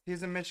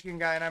he's a Michigan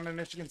guy and I'm a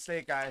Michigan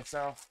State guy,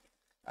 so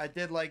I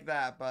did like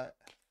that, but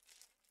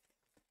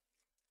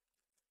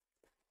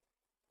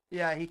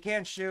yeah, he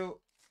can't shoot.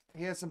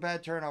 He has some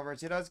bad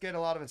turnovers. He does get a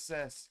lot of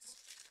assists.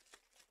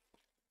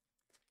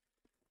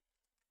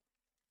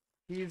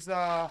 He's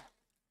a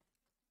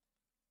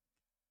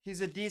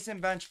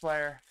decent bench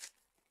player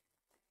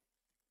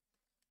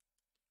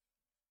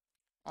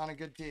on a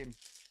good team.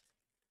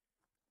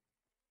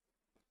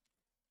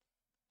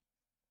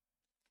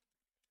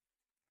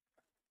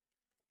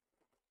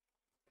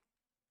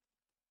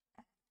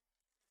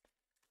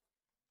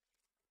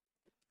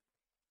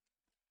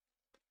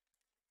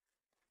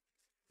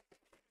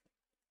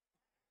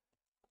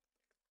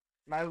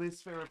 My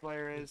least favorite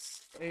player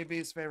is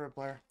AB's favorite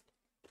player.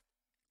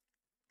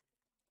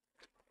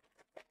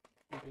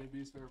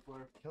 AB's favorite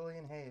player.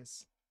 Killian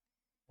Hayes.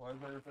 Why is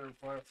that your favorite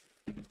player?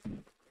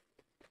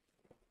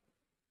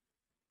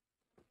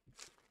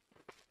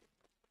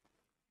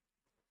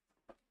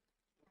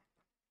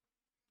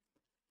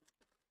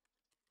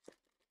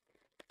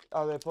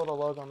 Oh, they pulled a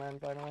logo man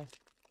finally.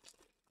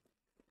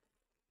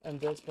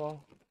 And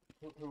baseball.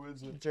 Who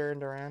is it?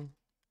 Jaron Duran.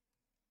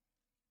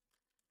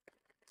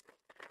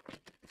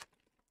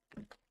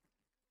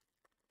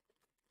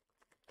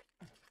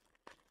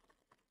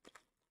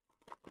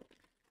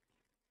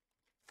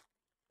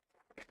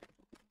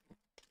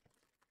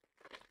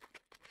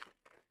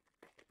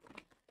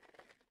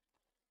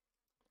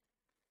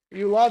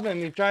 You love him.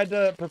 You tried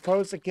to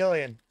propose to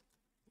Killian.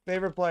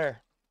 Favorite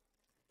player.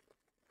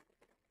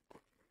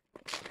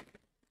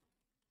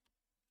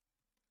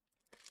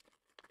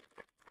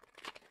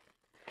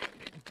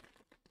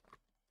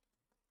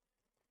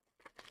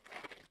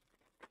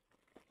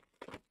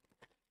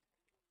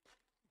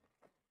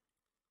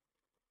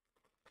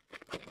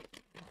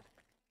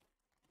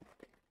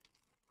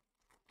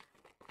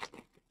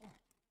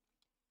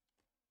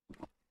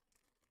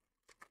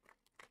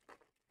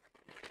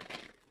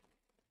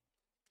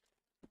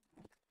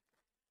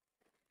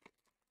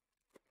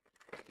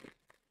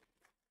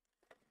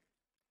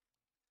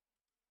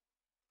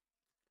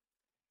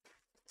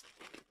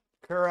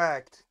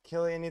 Correct.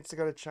 Killian needs to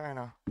go to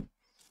China.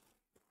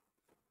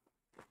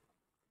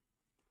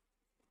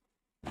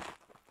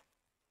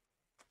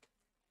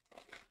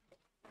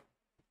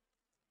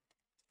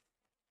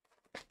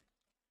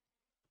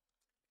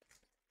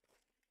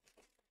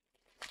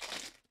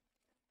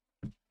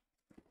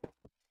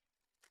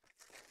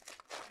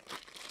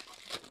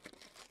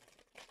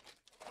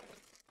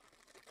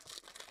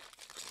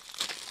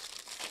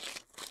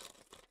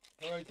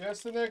 right,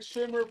 guess the next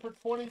shimmer for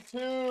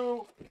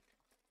 22.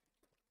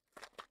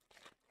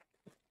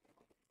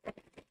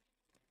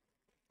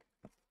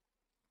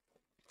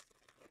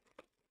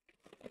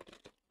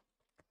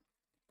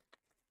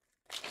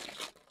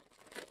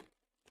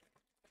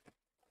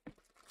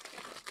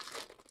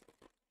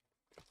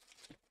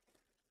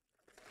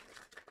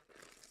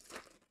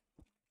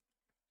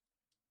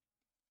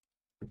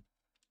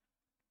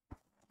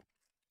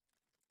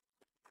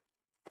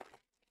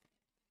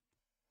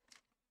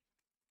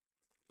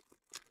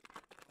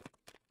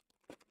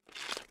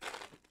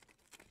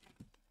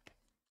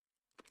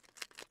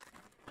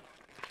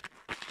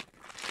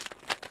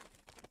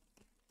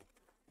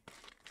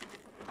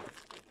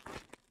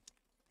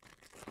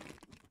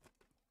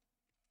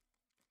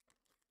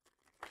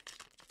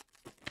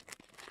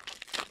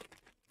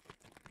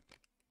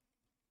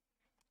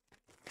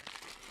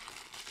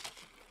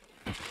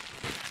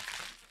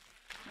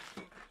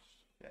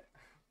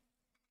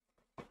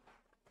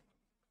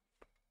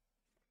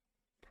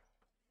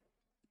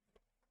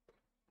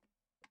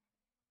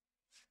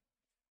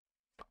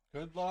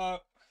 Good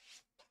luck.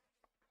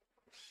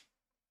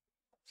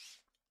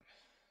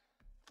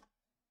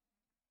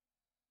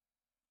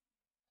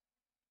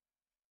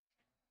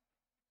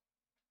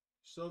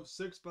 Still have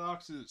 6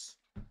 boxes.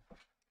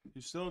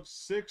 You still have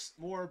 6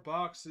 more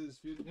boxes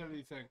if you didn't have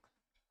anything.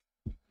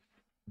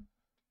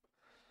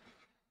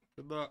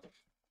 Good luck.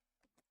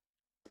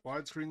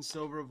 Widescreen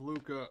silver of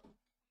Luca.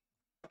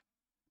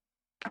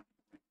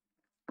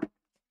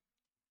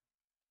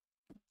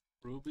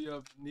 Ruby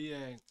of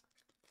Niang.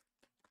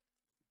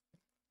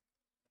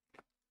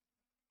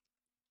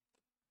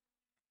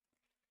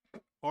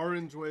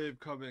 Orange wave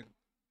coming.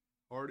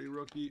 Already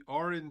rookie.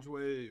 Orange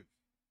wave.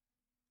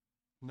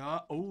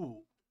 Not.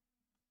 Ooh.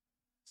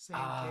 Same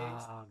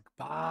case.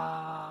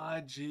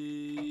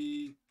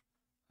 Agbaji.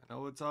 I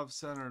know it's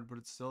off-centered, but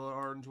it's still an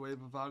orange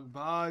wave of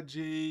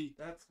Agbaji.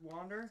 That's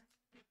Wander.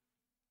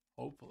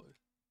 Hopefully.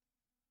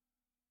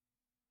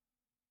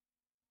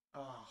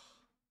 Oh,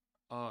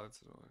 Oh,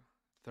 that's annoying.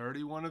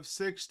 31 of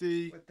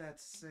 60. with that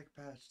sick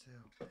patch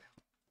too.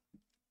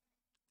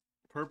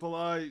 Purple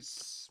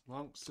ice.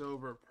 Monk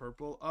silver.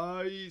 Purple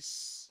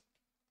ice.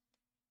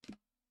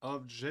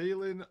 Of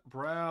Jalen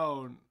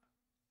Brown.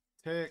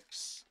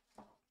 Ticks.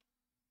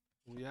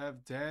 We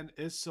have Dan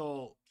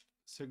Issel.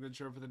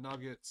 Signature for the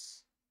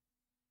Nuggets.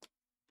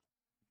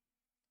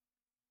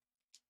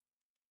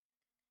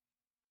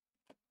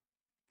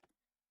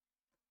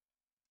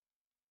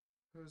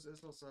 Who's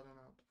Issel setting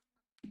up?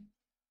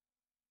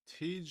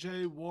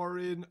 TJ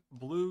Warren.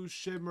 Blue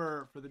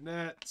shimmer for the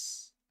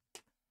Nets.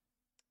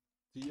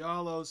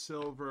 Diallo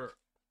silver.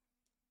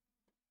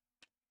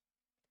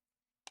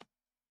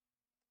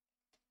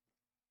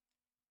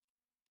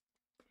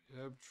 We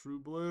have True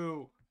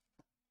Blue.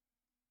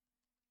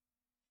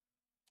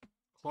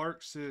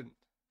 Clarkson.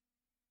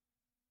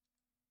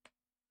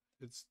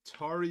 It's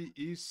Tari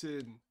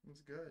Eason.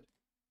 He's good.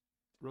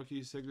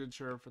 Rookie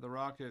signature for the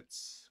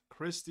Rockets.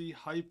 Christy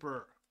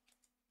Hyper.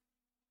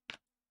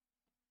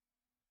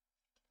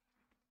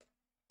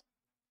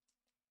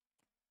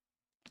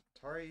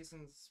 Tari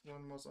Eason's one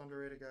of the most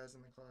underrated guys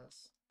in the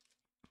class.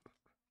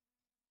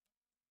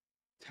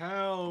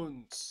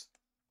 Towns.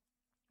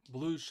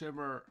 Blue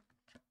shimmer.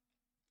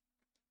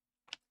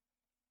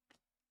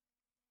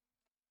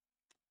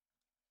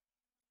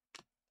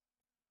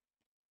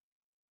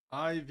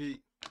 Ivy.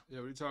 Yeah,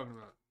 what are you talking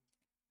about?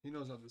 He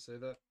knows how to say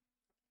that.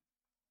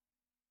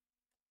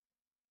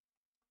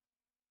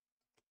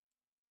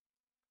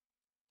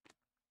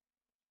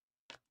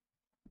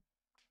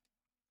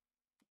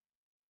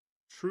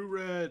 True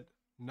red.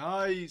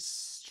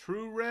 Nice.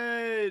 True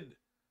red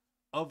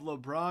of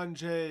LeBron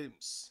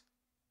James.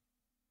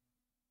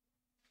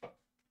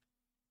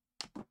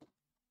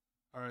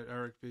 All right,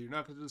 Eric B. You're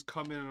not going to just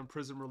come in on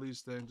Prizm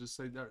release day and just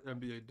say that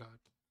NBA died.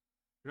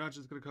 You're not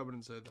just going to come in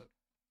and say that.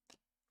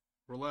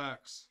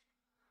 Relax.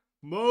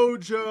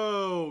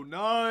 Mojo.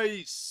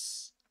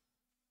 Nice.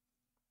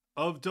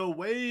 Of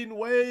Dwayne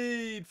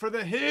Wade for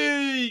the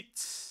Heat.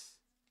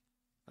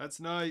 That's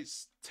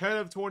nice. 10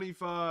 of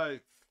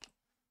 25.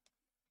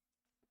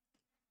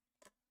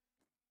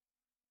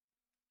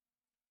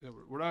 Yeah,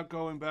 we're not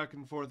going back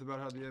and forth about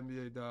how the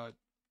NBA died.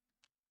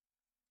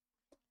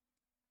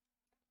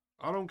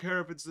 I don't care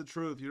if it's the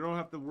truth. You don't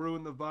have to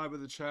ruin the vibe of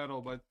the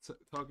channel by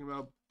talking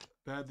about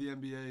how bad the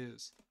NBA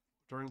is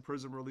during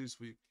Prizm release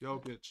week.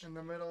 Jokic. In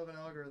the middle of an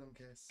algorithm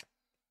case.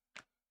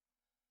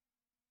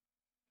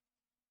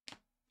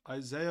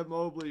 Isaiah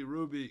Mobley,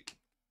 Ruby.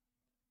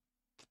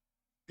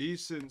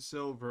 Eason,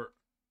 silver.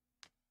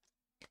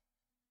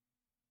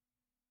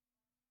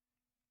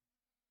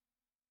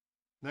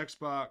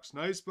 Next box.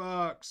 Nice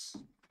box.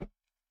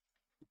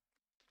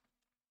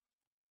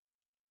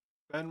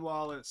 Ben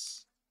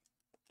Wallace.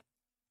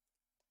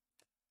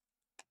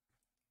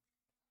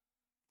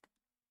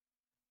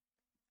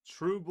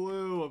 True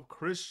blue of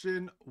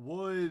Christian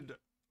Wood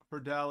for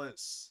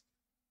Dallas.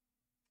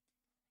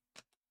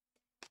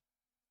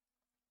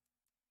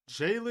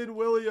 Jalen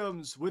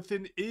Williams with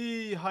an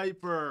E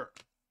hyper.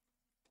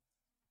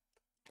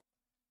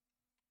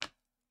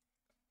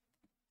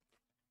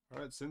 All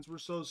right, since we're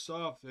so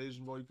soft,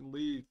 Asian boy, you can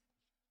leave.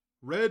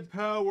 Red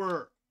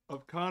Power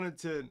of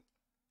Connaughton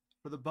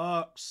for the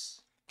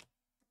Bucks.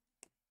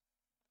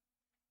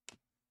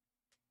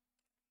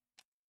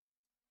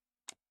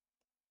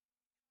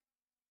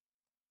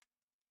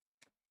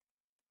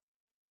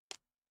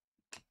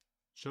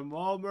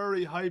 Jamal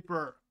Murray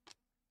Hyper.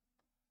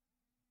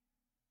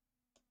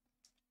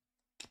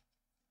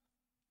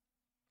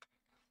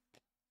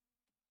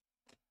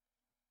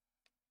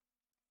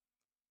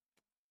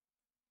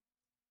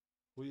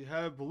 We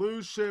have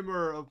Blue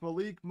Shimmer of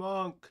Malik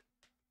Monk.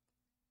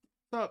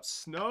 What's up,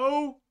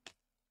 Snow?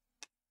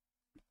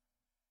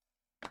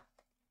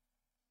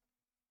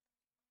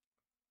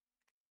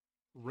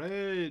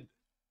 Red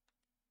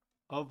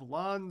of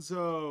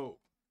Lonzo.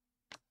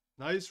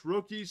 Nice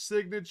rookie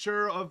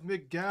signature of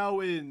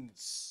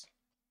McGowan's.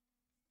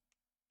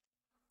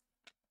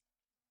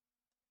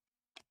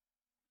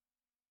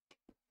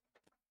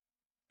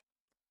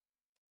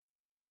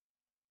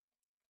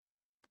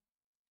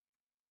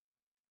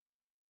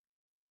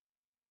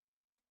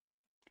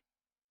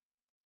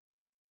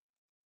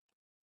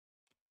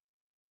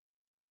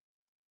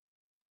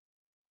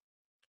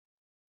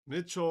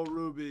 Mitchell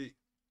Ruby.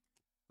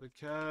 The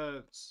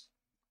Cavs.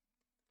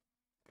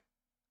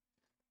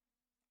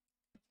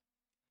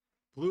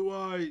 Blue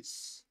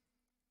Ice.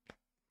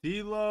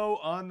 D'Lo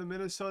on the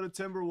Minnesota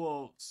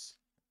Timberwolves.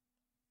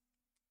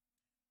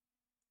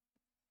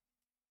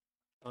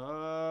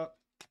 I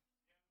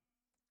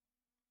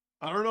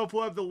don't know if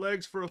we'll have the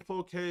legs for a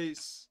full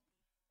case.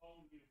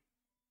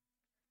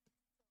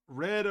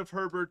 Red of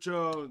Herbert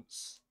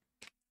Jones.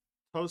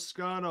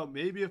 Toscano,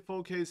 maybe a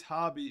full case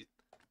hobby.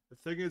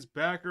 The thing is,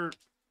 backer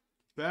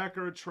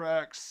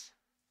attracts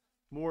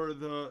more of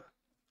the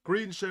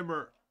green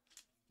shimmer,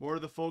 more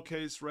of the full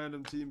case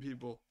random team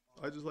people.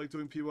 I just like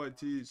doing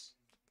PYTs.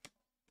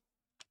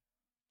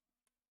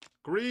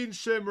 Green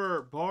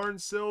shimmer, Barn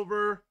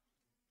Silver.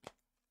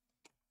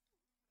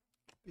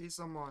 Be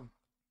someone.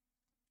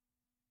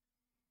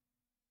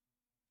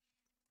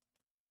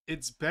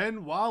 It's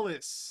Ben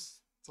Wallace.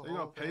 It's a There you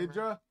Hall go, of Famer.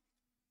 Pedra.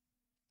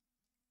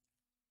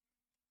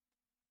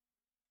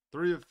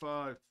 3 of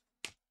 5.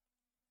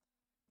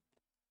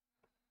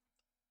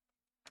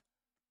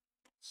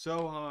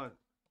 Sohan.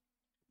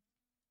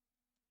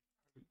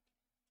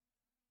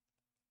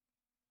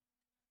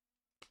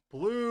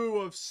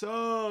 Blue of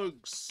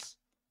Suggs.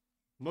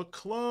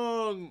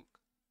 McClung.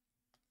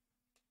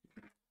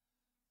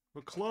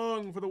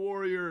 McClung for the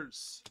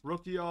Warriors.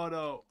 Rookie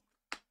auto.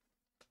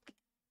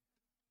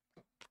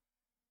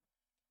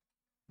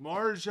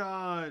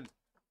 Marjan.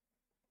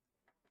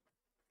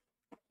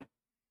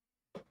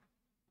 Oh,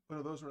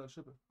 no, those are not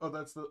shipping. Oh,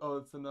 that's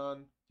the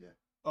non. Yeah.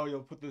 Oh, you'll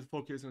put the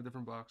full case in a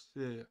different box.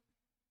 Yeah, yeah.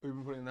 Have you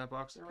been putting it in that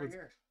box? They're right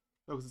here.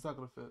 No, because it's not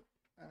gonna fit.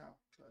 I know.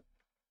 But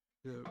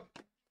Yeah.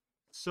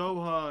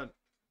 Sohan.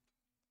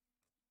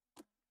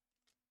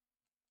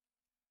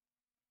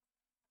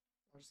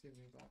 I'll just give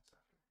you a box after.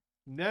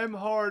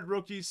 Nemhard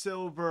rookie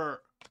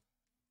silver.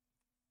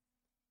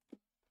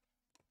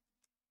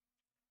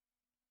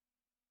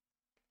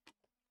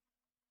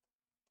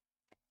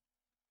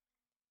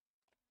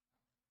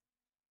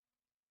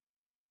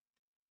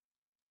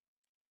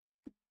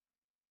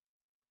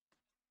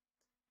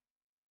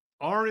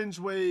 Orange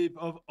wave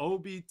of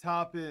Obi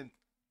Toppin.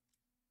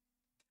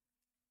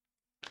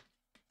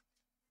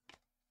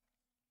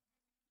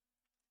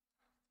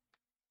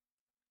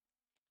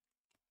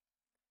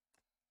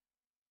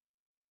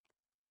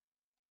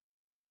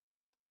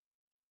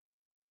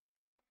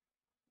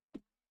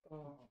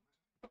 Oh.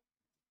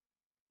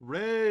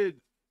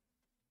 Red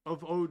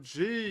of OG.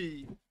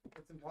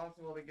 It's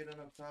impossible to get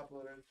enough top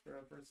loaders for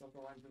a first off the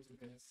line person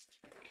case.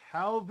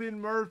 Calvin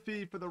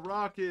Murphy for the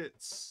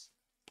Rockets.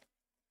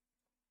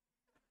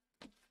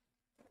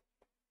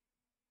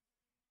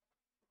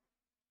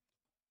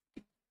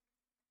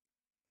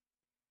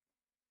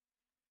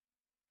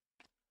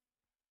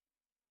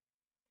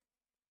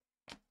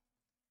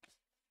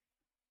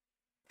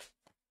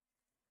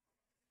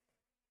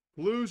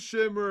 Blue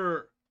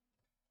Shimmer.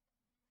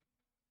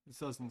 This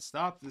doesn't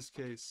stop this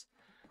case.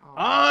 Oh.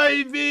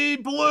 Ivy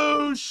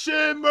Blue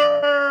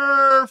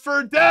Shimmer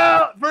for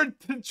Detroit.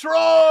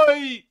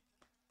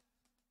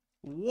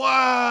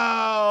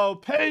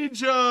 Wow,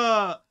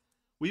 Peja.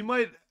 We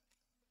might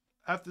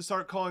have to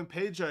start calling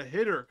Peja a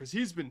hitter because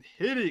he's been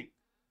hitting.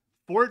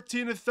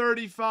 14 of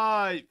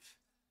 35.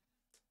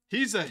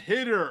 He's a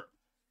hitter.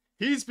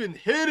 He's been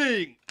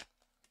hitting.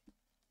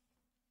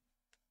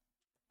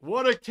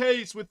 What a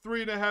case with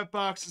 3.5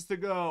 boxes to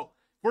go.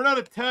 We're not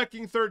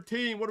attacking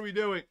 13. What are we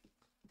doing?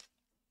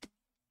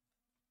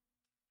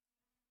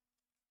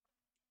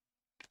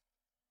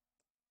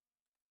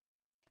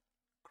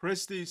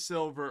 Christie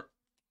Silver.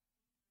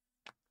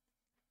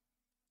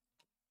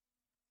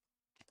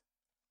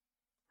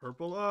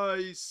 Purple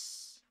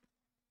Ice.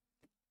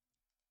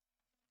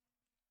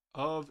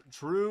 Of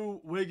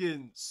Drew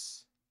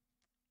Wiggins.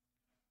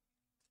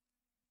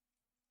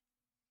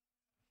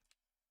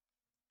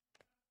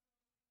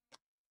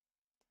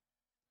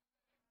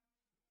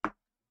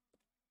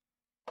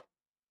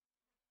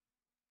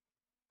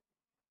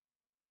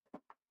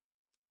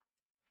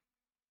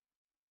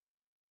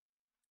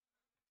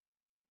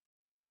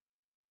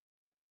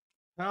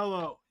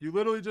 Hello. You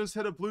literally just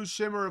hit a blue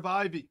shimmer of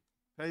Ivy.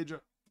 Pedro.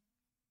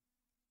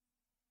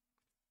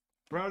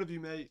 Proud of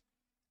you, mate.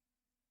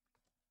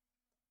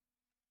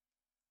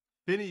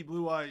 Vinny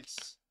Blue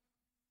Ice.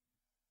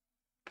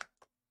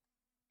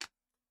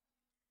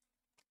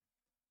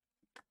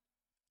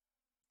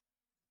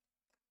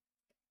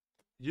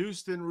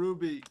 Houston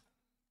Ruby.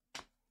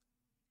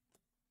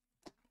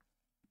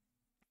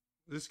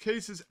 This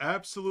case is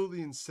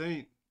absolutely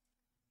insane.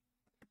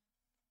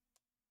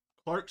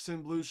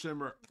 Clarkson Blue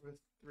Shimmer. With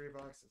 3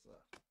 boxes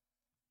left.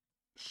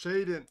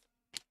 Shaden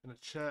and a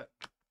Chet.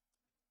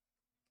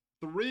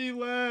 3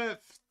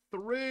 left.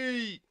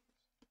 3.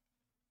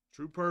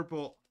 True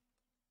Purple.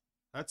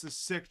 That's a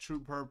sick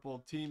True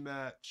Purple team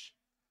match.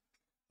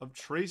 Of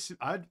Tracy.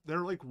 They're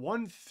like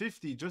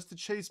 150 just to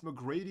chase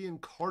McGrady and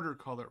Carter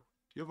color.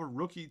 You have a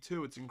rookie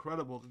too. It's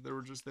incredible that they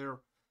were just there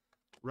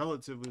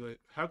relatively late.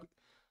 How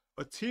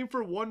a team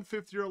for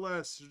 150 or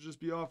less should just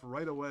be off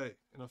right away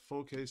in a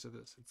full case of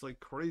this. It's like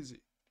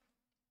crazy.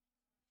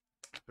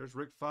 There's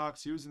Rick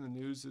Fox. He was in the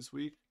news this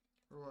week.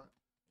 For what?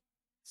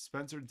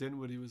 Spencer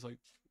Dinwiddie was like,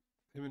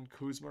 him and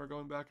Kuzma are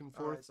going back and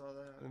forth. Oh, I saw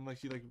that. And like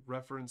he like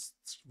referenced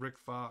Rick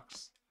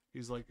Fox.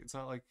 He's like, it's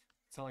not like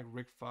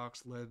Rick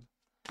Fox led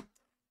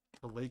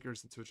the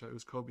Lakers into it. It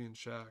was Kobe and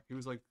Shaq. He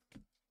was like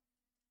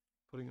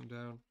putting him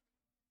down.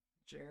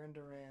 Jaren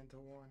Duran to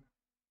 1.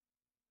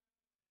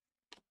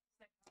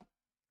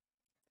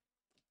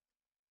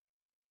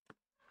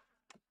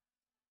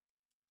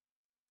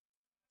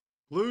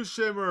 Blue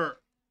Shimmer.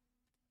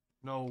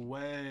 No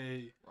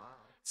way. Wow.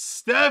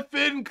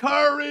 Stephen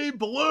Curry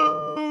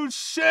Blue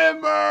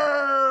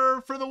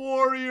Shimmer for the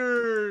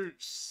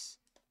Warriors.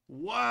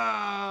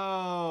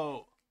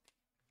 Wow.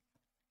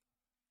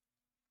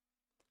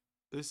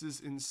 This is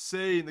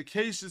insane. The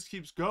case just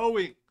keeps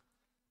going.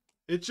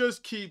 It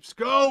just keeps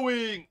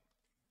going.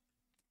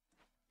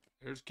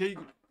 There's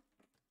Keegan.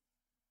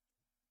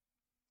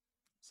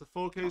 It's a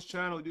full case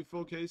channel. We do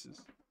full cases.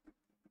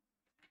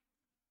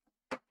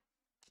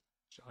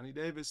 Johnny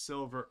Davis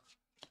Silver.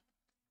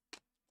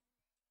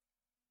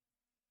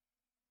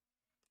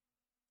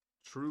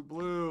 True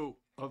Blue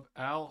of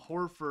Al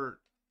Horford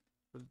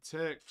for the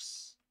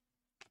Ticks.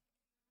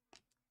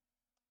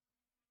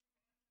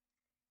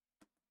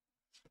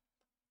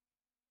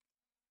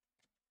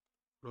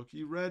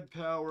 Rookie Red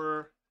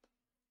Power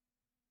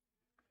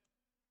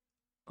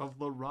of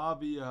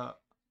LaRavia.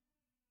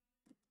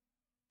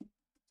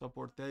 What's up,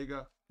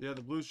 Ortega? Yeah,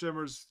 the Blue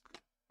Shimmers,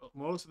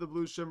 most of the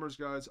Blue Shimmers,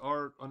 guys,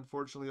 are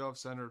unfortunately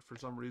off-centered for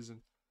some reason.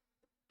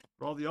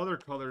 For all the other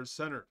colors,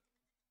 centered.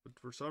 But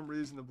for some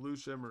reason, the Blue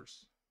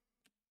Shimmers.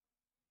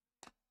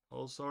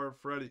 Pulsar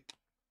Freddy.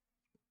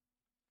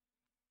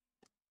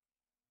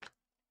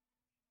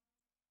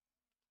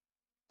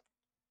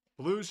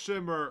 Blue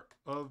Shimmer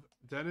of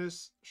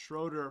Dennis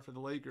Schroeder for the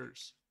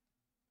Lakers.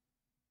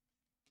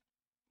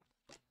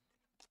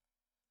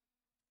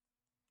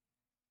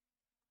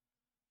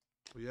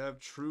 We have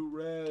True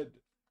Red.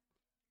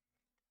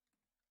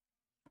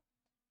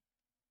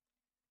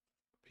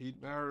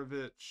 Pete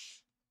Maravich.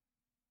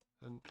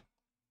 And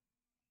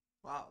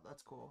Wow,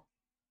 that's cool.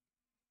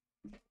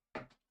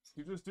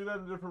 you just do that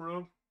in a different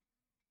room.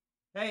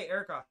 Hey,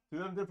 Erica. Do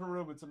that in a different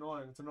room. It's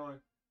annoying. It's annoying.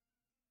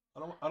 I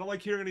don't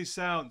like hearing any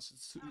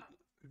sounds.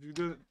 If you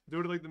do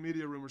it like the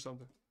media room or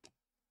something.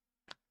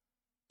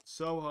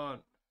 Sohan.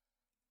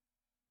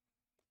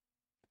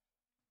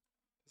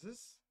 Is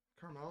this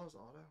Carmelo's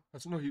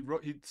auto?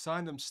 He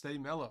signed him Stay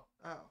Mellow.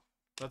 Oh.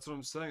 That's what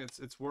I'm saying.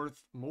 It's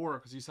worth more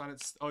because he signed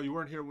it. Oh, you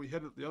weren't here when we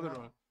hit it the other No.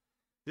 one.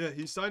 Yeah,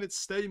 he signed it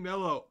Stay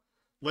Mellow.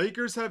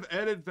 Lakers have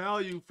added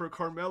value for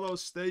Carmelo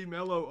Stay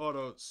Mellow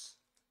autos.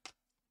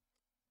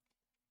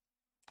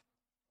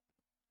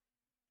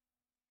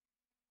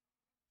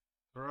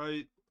 All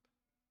right.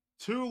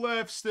 2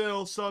 left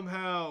still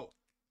somehow.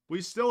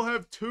 We still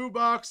have 2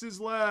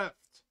 boxes left.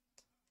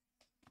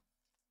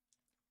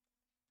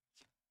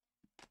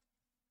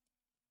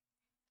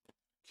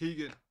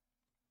 Keegan.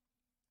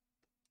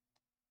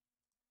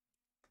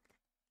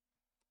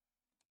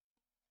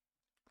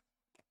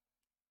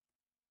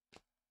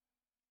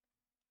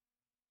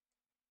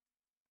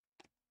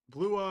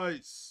 Blue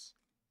Ice.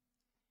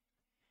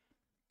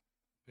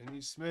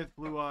 Finney Smith,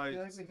 Blue I Ice.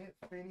 feel like we hit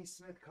Finney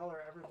Smith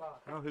color every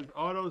box. No, his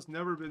auto's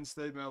never been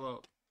Stay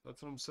Mellow.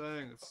 That's what I'm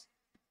saying. It's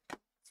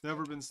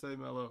never been Stay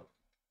Mellow.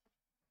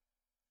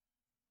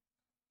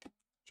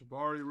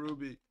 Jabari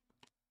Ruby.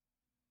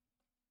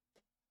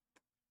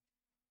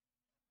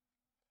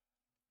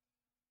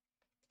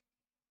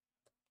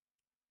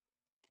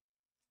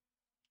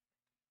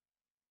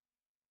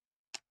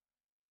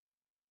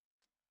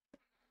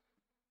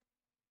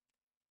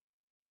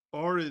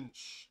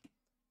 Orange.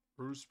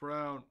 Bruce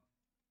Brown.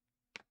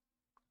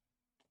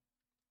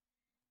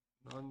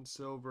 None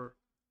silver.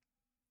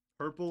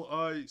 Purple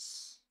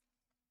Ice.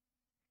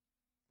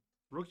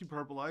 Rookie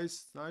Purple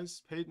Ice.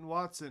 Nice. Peyton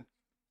Watson.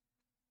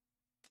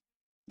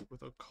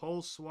 With a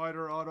Cole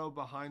Swider auto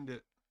behind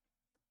it.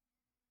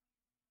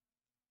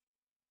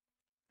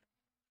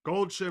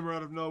 Gold Shimmer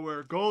out of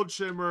nowhere. Gold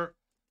Shimmer.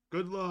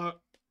 Good luck.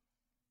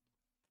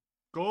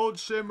 Gold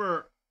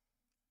Shimmer.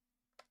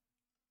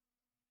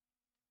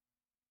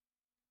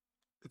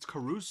 It's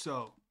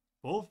Caruso.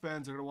 Bull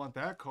fans are going to want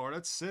that card.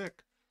 That's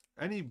sick.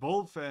 Any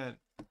Bull fan.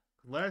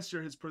 Last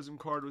year, his Prizm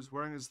card was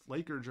wearing his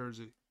Laker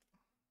jersey.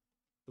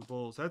 The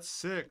Bulls. That's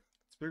sick.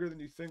 It's bigger than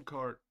you think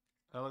card.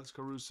 Alex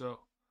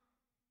Caruso.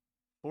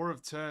 4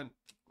 of 10.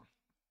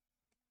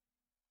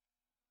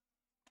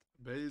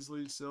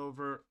 Baisley,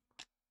 silver.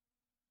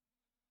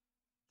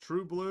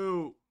 True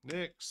blue,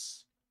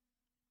 Knicks.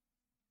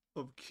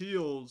 Of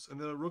Keels.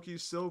 And then a rookie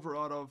silver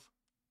out of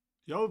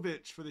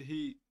Jovic for the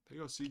Heat. There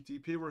you go,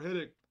 CTP. We're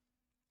hitting.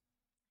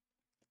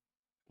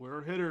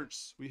 We're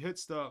hitters. We hit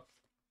stuff.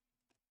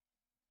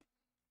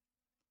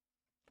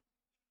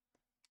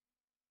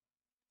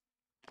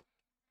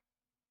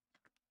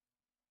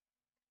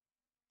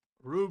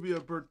 Rubia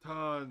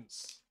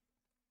Bertans.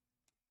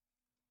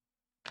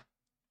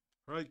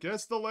 All right,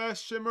 guess the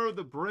last shimmer of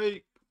the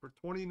break for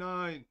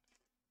 29.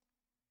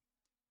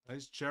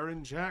 Nice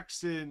Jaren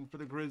Jackson for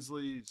the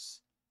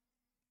Grizzlies.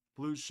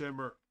 Blue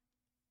shimmer.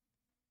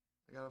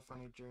 I got a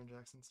funny Jaren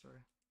Jackson story.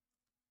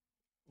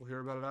 We'll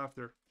hear about it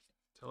after.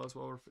 Tell us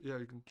while we're... Yeah,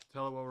 you can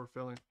tell it while we're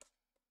filling.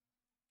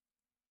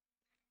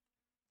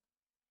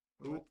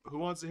 Who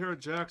wants to hear a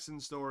Jackson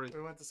story?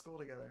 We went to school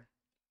together.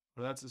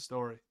 Well, that's a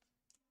story.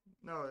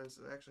 No, it's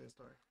actually a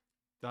story.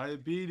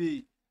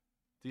 Diabetes.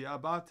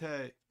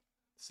 Diabate.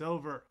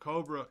 Silver.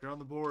 Cobra. You're on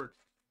the board.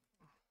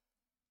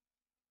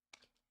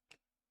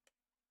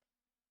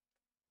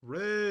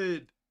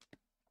 Red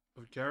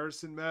of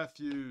Garrison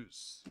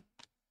Matthews.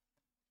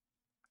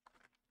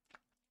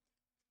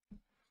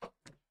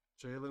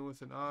 Jalen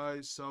with an eye.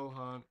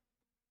 Sohan.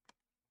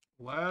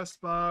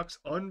 Last box.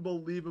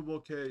 Unbelievable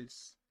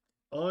case.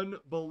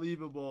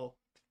 Unbelievable.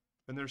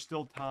 And there's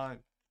still time.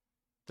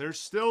 There's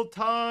still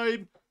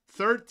time.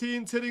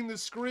 13's hitting the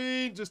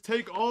screen. Just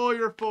take all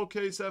your full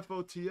case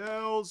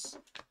FOTLs.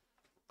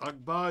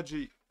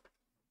 Agbaji.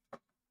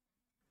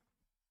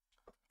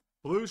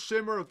 Blue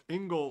shimmer of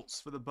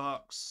Ingles for the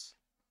Bucks.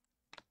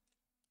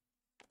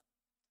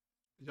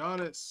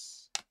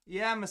 Giannis.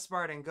 Yeah, Miss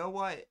Spartan. Go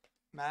white,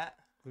 Matt.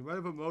 We might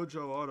have a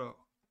Mojo auto.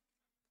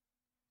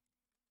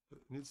 It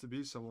needs to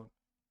be someone.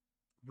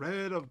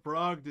 Red of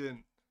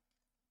Brogdon.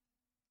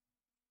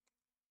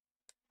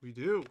 We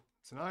do.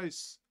 It's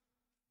nice.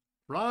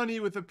 Ronnie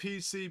with a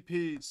PC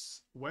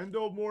piece.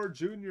 Wendell Moore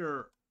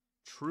Jr.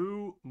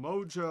 True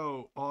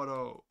Mojo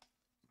auto.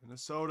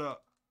 Minnesota.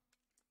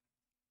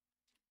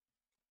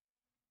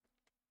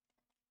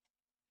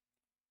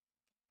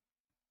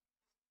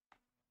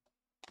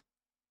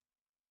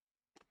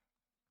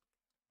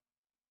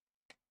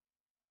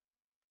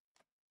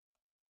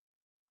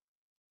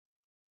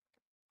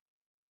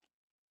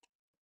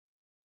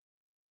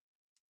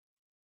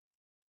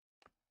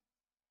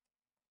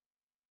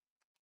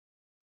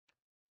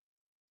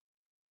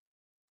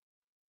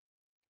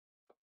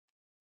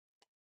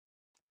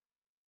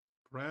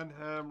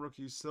 Grandham,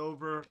 rookie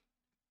silver.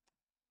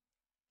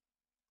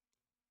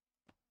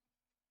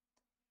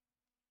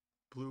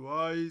 Blue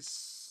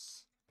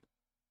ice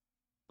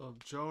of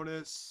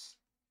Jonas.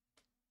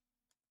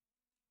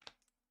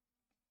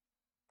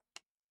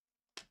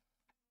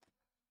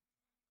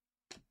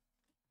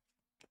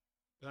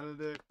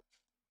 Benedict.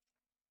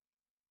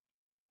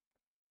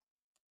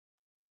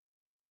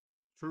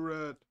 True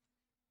red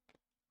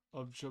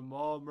of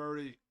Jamal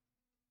Murray.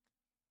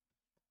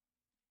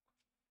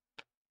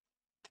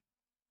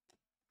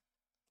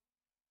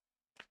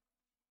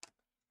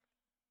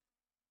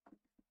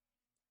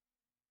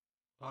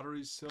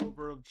 Lottery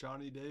silver of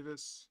Johnny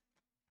Davis.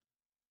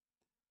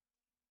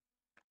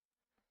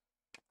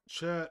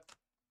 Chet.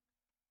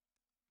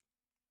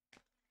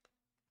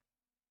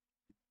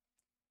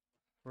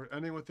 We're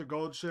ending with the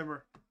gold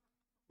shimmer.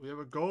 We have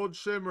a gold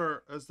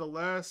shimmer as the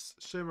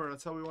last shimmer.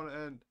 That's how we want to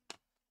end.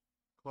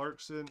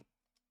 Clarkson.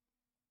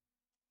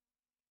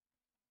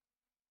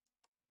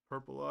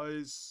 Purple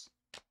Ice.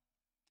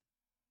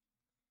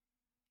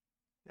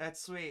 That's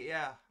sweet,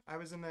 yeah. I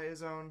was in the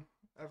zone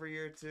every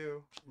year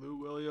too. Lou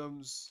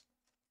Williams.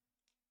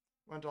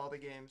 Went to all the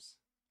games.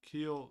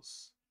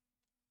 Keels.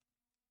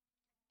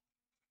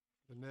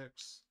 The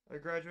Knicks. I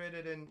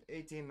graduated in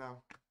 18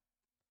 though.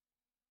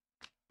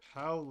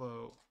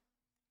 Paolo.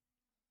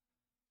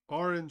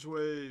 Orange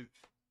Wave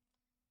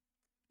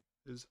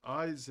is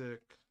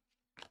Isaac.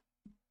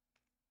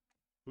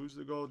 Who's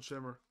the gold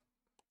shimmer?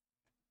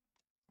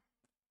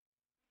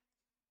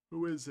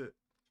 Who is it?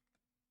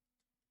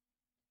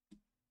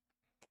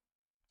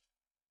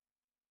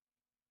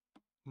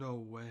 No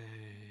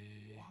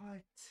way.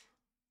 What?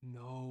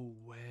 No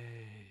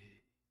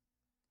way.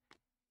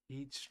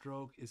 Each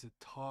stroke is a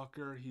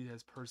talker. He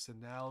has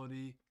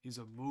personality. He's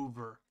a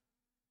mover.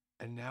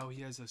 And now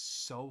he has a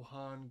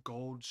Sohan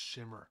gold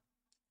shimmer.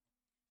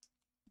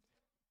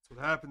 That's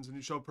what happens when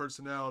you show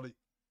personality.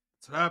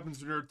 That's what happens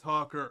when you're a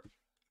talker.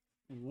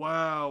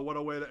 Wow, what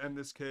a way to end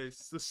this case.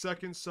 It's the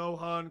second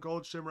Sohan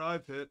gold shimmer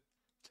I've hit.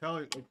 I'm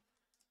telling you, like,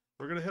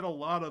 we're going to hit a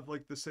lot of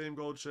like the same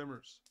gold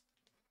shimmers.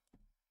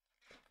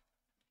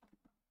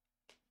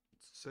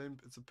 It's the same,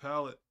 it's a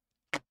palette.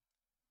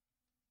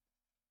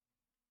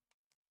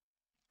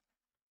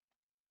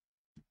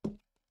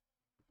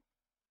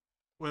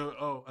 Wait,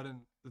 oh, I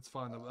didn't. It's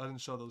fine. I didn't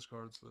show those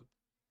cards, but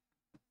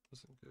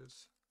just in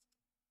case.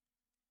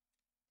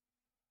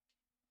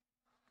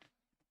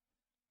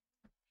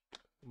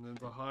 And then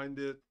behind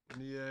it,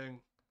 Niang.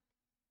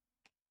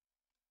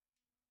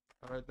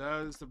 All right,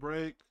 that is the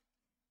break.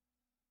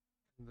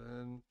 And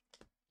then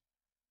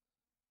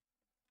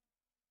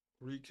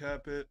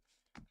recap it.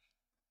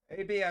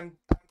 AB, I'm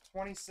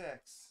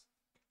 26.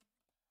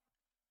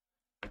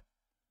 For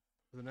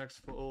the next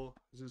full,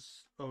 is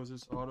this? Oh, is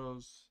this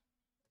autos?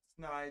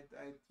 No, I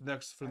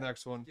Next for the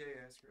next one. yeah,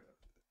 I screwed up.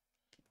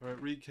 All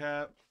right,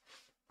 recap.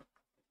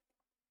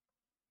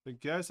 The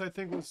guess I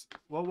think was,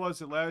 what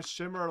was it? Last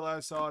shimmer or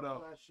last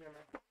auto? Last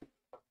shimmer.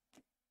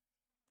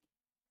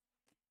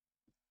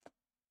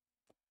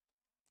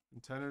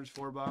 Contenders,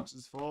 4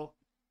 boxes full.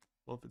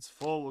 Well, if it's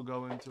full, we'll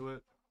go into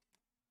it.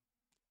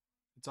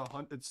 It's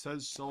it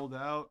says sold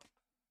out.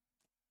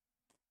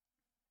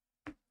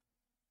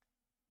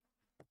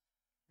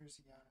 Here's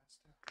Giannis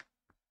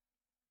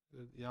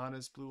too.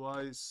 Giannis, Blue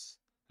Ice.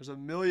 There's a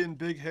million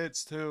big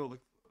hits too. Like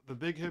the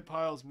big hit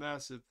pile is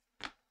massive.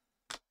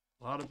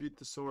 A lot of beat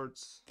the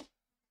sorts.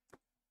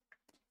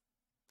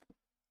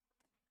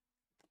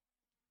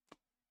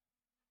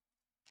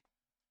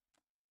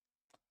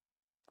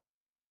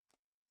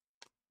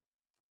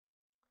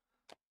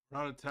 We're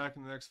not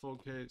attacking the next full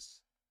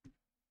case.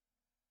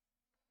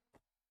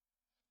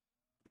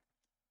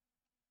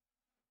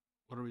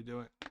 What are we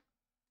doing?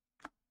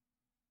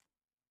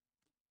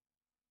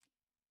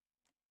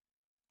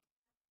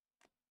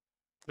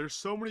 There's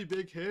so many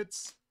big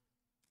hits.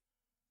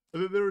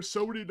 And then there were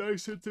so many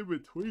nice hits in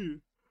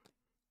between.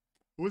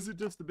 Was it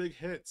just the big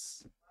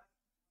hits?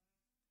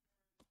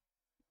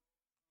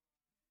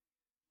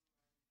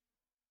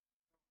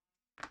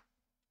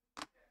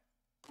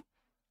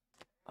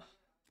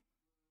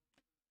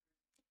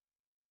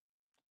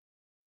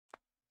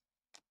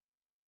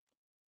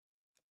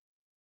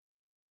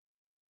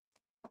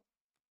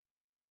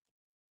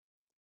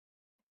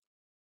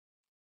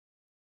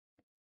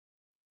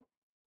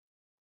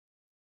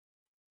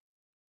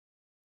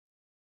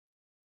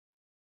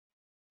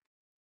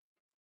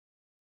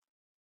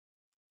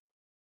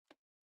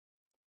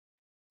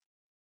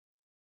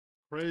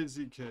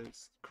 Crazy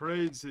case.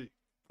 Crazy.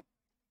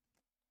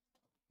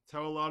 That's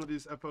how a lot of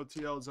these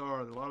FOTLs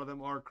are. A lot of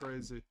them are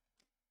crazy.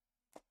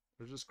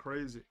 They're just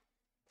crazy.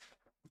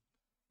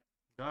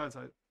 Guys,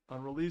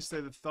 on release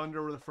day, the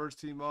Thunder were the first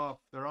team off.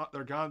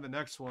 They're gone the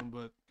next one,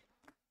 but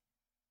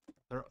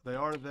they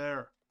are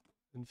there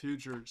in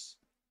futures.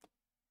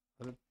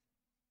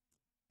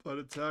 I'd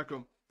attack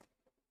them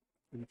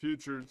in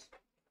futures.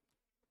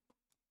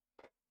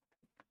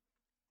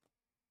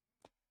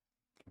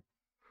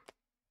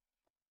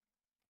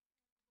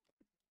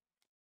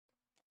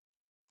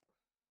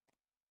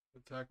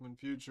 Attack them in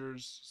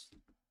futures.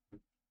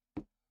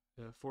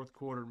 Yeah, fourth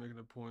quarter, making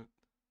a point.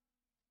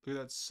 Look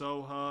at that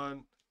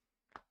Sohan,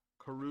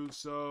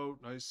 Caruso,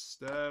 nice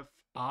Steph,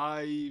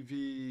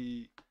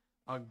 Ivy,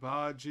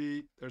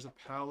 Agbaji. There's a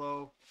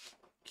Palo,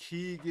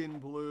 Keegan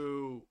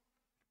Blue,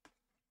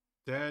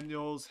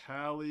 Daniels,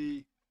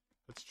 Hallie.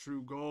 That's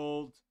True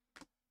Gold,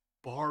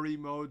 Bari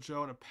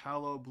Mojo, and a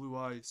Palo Blue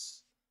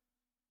Ice.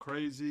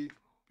 Crazy.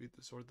 Beat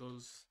the sort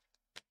those.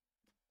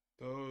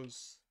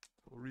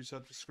 We'll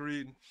reset the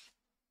screen.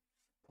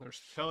 They're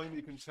telling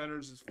me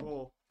contenders is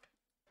full.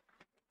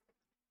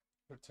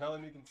 They're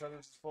telling me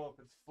contenders is full.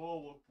 If it's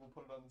full, we'll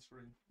put it on the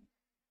screen.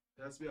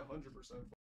 It has to be 100% full.